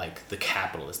dismantle like the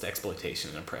capitalist exploitation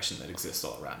and oppression that exists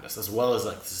all around us, as well as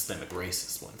like the systemic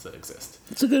racist ones that exist.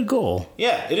 It's a good goal.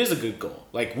 Yeah, it is a good goal.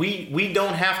 Like we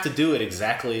don't have to do it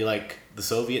exactly like the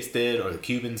Soviets did, or the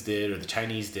Cubans did, or the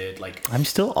Chinese did. Like I'm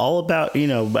still all about,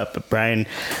 Brian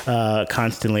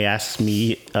constantly asks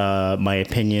me my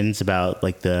opinions about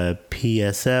like the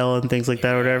PSL and things like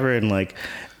that or whatever, and like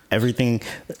everything.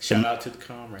 Shout out to the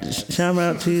comrades.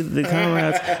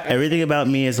 Everything about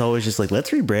me is always just like,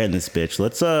 let's rebrand this bitch.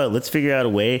 Let's figure out a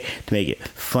way to make it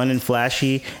fun and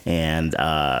flashy and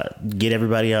get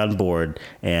everybody on board.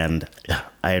 And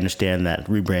I understand that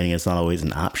rebranding is not always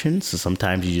an option. So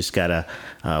sometimes you just gotta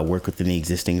work within the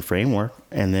existing framework,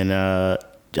 and then I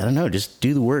don't know, just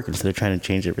do the work instead of trying to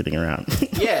change everything around.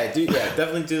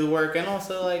 Definitely do the work, and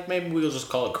also like maybe we'll just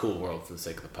call it Cool World for the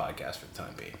sake of the podcast for the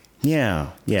time being. Yeah.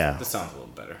 This sounds a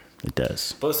little better. It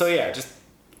does. But so just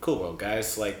Cool World,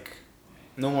 guys. Like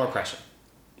No more oppression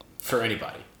for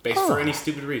anybody, based for any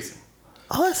stupid reason.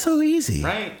 Oh, that's so easy.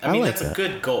 Right? I mean, like that's a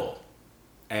good goal.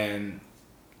 And,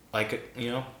 like, you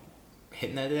know,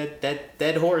 hitting that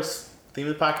dead horse, theme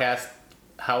of the podcast,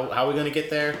 how are we going to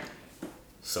get there?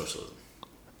 Socialism.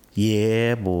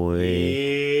 Yeah, boy.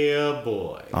 Yeah,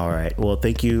 boy. All right. Well,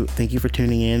 thank you for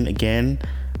tuning in again.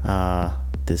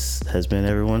 This has been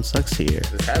Everyone Sucks Here.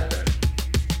 This has been.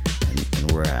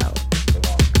 And we're out.